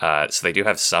 5th. So they do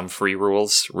have some free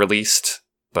rules released,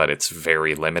 but it's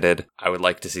very limited. I would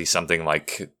like to see something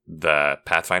like the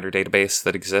Pathfinder database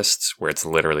that exists, where it's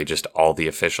literally just all the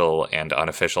official and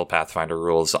unofficial Pathfinder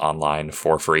rules online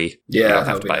for free. Yeah, you don't that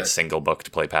have would to be buy a nice. single book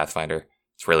to play Pathfinder.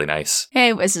 It's really nice.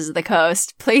 Hey, Wizards of the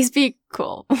Coast, please be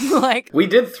cool. Like, We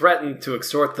did threaten to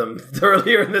extort them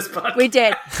earlier in this podcast. we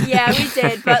did. Yeah, we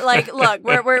did. But like, look,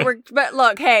 but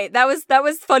look, hey, that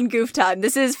was fun goof time.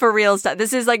 This is for real stuff.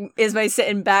 This is like Ismay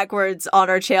sitting backwards on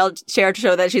our chair to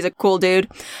show that she's a cool dude.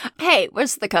 Hey,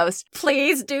 Wizards of the Coast,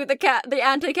 please do the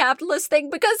anti-capitalist thing,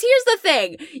 because here's the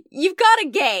thing. You've got a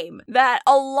game that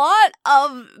a lot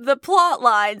of the plot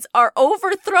lines are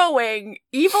overthrowing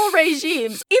evil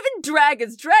regimes, even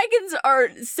dragons. Dragons are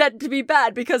said to be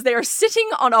bad because they are sitting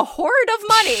on a hoard of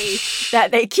money that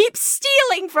they keep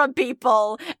stealing from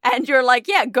people, and you're like,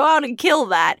 yeah, go out and kill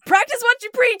that. Practice what you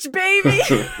preach,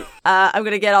 baby. I'm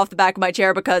gonna get off the back of my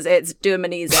chair because it's doing my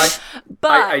knees in.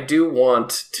 But I do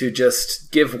want to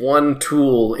just give one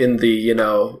tool in the, you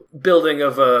know, building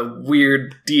of a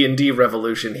weird D&D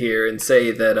revolution here and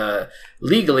say that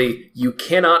legally you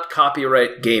cannot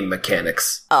copyright game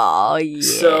mechanics. oh yeah.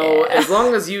 So as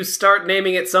long as you start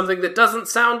naming it something that doesn't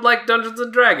sound like Dungeons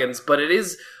and Dragons, but it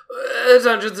is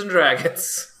Dungeons and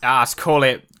Dragons. Let's call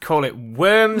it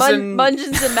Worms and...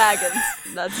 Mungeons and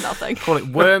Magons. That's nothing. Call it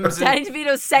Worms and... Danny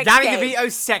DeVito's sex Danny game.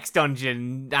 DeVito's Sex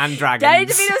Dungeon and Dragons. Danny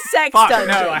DeVito's sex Fuck, dungeon.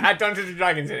 no, I had Dungeons and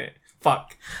Dragons in it.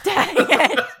 Fuck. Dang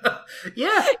it.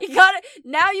 Yeah. You got it.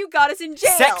 Now you got us in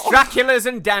jail. Sex Draculas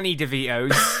and Danny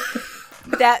DeVito's.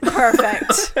 That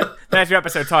perfect. There's your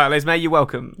episode title, Ismay. You're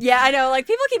welcome. Yeah, I know. Like,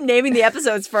 people keep naming the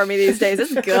episodes for me these days.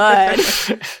 It's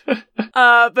good.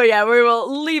 But yeah, we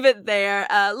will leave it there.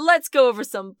 Let's go over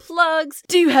some plugs.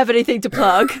 Do you have anything to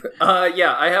plug?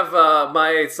 Yeah, I have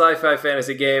my sci-fi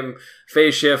fantasy game,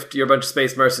 Phase Shift. You're a bunch of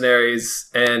space mercenaries,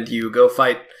 and you go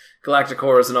fight galactic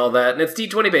horrors and all that. And it's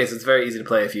D20 based. It's very easy to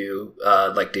play if you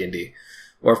like D&D.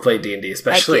 Or have played D&D,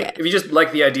 especially. Heck yeah. If you just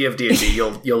like the idea of D&D,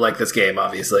 you'll like this game,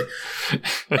 obviously.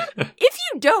 If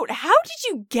you don't, how did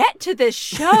you get to this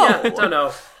show? Yeah, I don't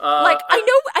know. Like, I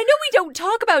know we don't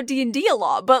talk about D&D a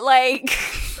lot, but like...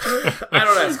 I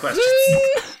don't ask questions.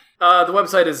 The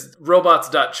website is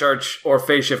robots.church or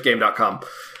phaseshiftgame.com.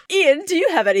 Ian, do you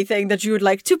have anything that you would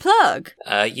like to plug?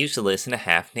 You should listen to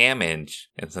Half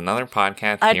Damage. It's another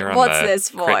podcast here on what's the this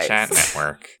Crit voice? Chat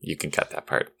Network. You can cut that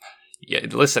part. Yeah,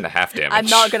 listen to Half Damage. I'm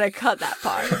not gonna cut that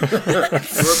part.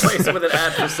 Replace it with an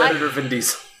ad for Senator Vin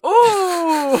Diesel.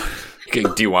 Ooh! Okay,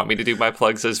 do you want me to do my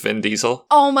plugs as Vin Diesel?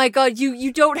 Oh my god,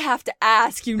 you don't have to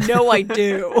ask. You know I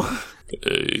do.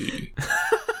 Hey,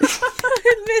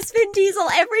 Miss Vin Diesel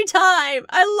every time.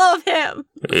 I love him.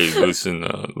 hey, listen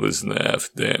to Half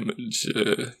Damage.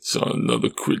 It's on another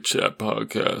Crit Chat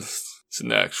podcast. It's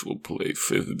an actual play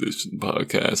 5th edition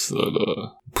podcast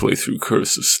that play through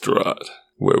Curse of Strahd.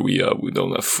 Where we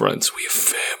don't have friends, we have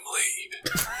family.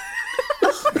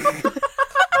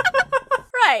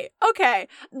 Right, okay.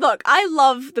 Look, I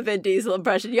love the Vin Diesel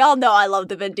impression. Y'all know I love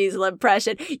the Vin Diesel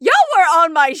impression. Y'all were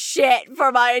on my shit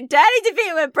for my Danny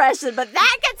DeVito impression, but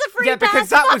that gets a free Yeah, because pass.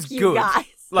 that Fuck was you good. guys.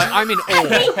 Like, I'm in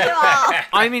Hate you awe.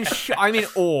 all. I'm in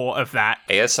awe of that.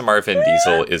 ASMR Vin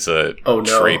Diesel is a Oh,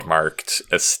 no. trademarked,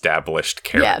 established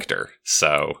character,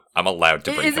 so I'm allowed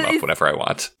to bring him up whenever I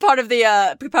want. Part of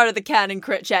the canon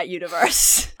Crit Chat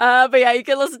universe. But yeah, you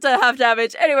can listen to Half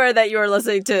Damage anywhere that you are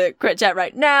listening to Crit Chat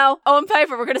right now. Oh, and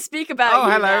Piper, we're going to speak about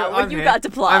you hello. now. What I'm you here. got to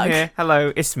plug? I'm here.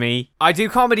 Hello, it's me. I do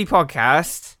comedy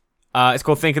podcast. It's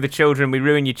called Think of the Children We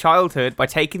Ruin Your Childhood by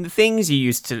taking the things you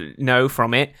used to know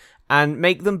from it and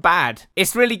make them bad.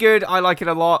 It's really good. I like it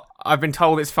a lot. I've been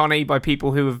told it's funny by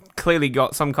people who have clearly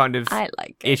got some kind of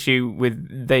issue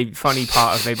with the funny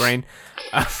part of their brain.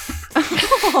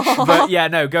 But yeah,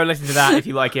 no, go listen to that if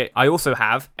you like it. I also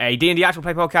have a D&D actual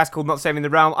play podcast called Not Saving the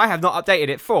Realm. I have not updated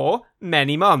it for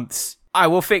many months. I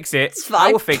will fix it.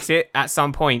 I will fix it at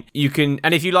some point. You can,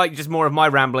 and if you like just more of my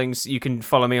ramblings, you can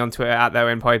follow me on Twitter at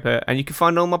TheOwenPiper, and you can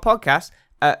find all my podcasts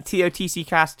at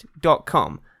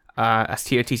totccast.com. That's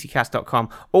totccast.com.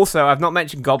 Also, I've not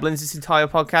mentioned goblins this entire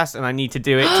podcast, and I need to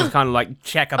do it to kind of like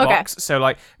check a box. So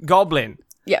like Goblin.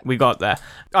 Yeah, we got there.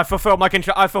 I fulfilled my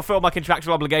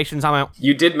contractual obligations. I'm out.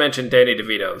 You did mention Danny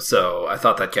DeVito, so I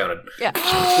thought that counted. Yeah.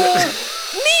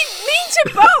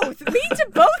 Mean to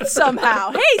both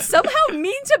somehow. Hey, somehow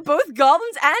mean to both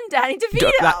goblins and Danny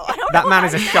DeVito. That man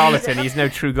is a charlatan. He's no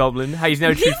true goblin. He's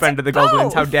no true friend of the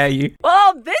goblins. How dare you?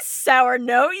 Well, this sour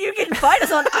note, you can find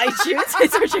us on iTunes by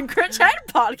searching Crit Chat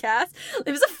Podcast.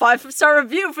 Leave us a 5-star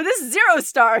review for this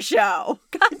 0-star show.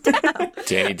 God damn.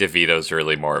 Danny DeVito's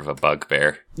really more of a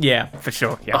bugbear. Yeah, for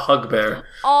sure. Yeah. A hug bear.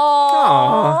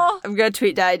 Aww. I'm gonna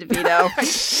tweet Danny DeVito.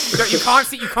 No, you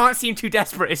can't seem too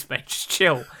desperate, Ismay. Just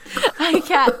chill. I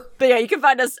can't. But yeah, you can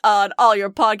find us on all your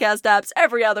podcast apps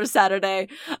every other Saturday.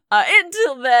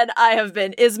 Until then, I have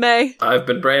been Ismay. I've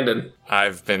been Brandon.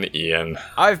 I've been Ian.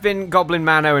 I've been Goblin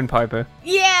Man Owen Piper.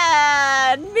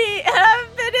 Yeah, me.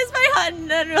 I've been Ismay Hutton,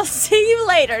 and we'll see you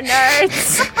later,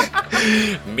 nerds.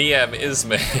 Me am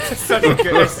Ismay. Such a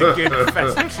good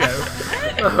professional show.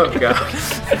 Oh, God.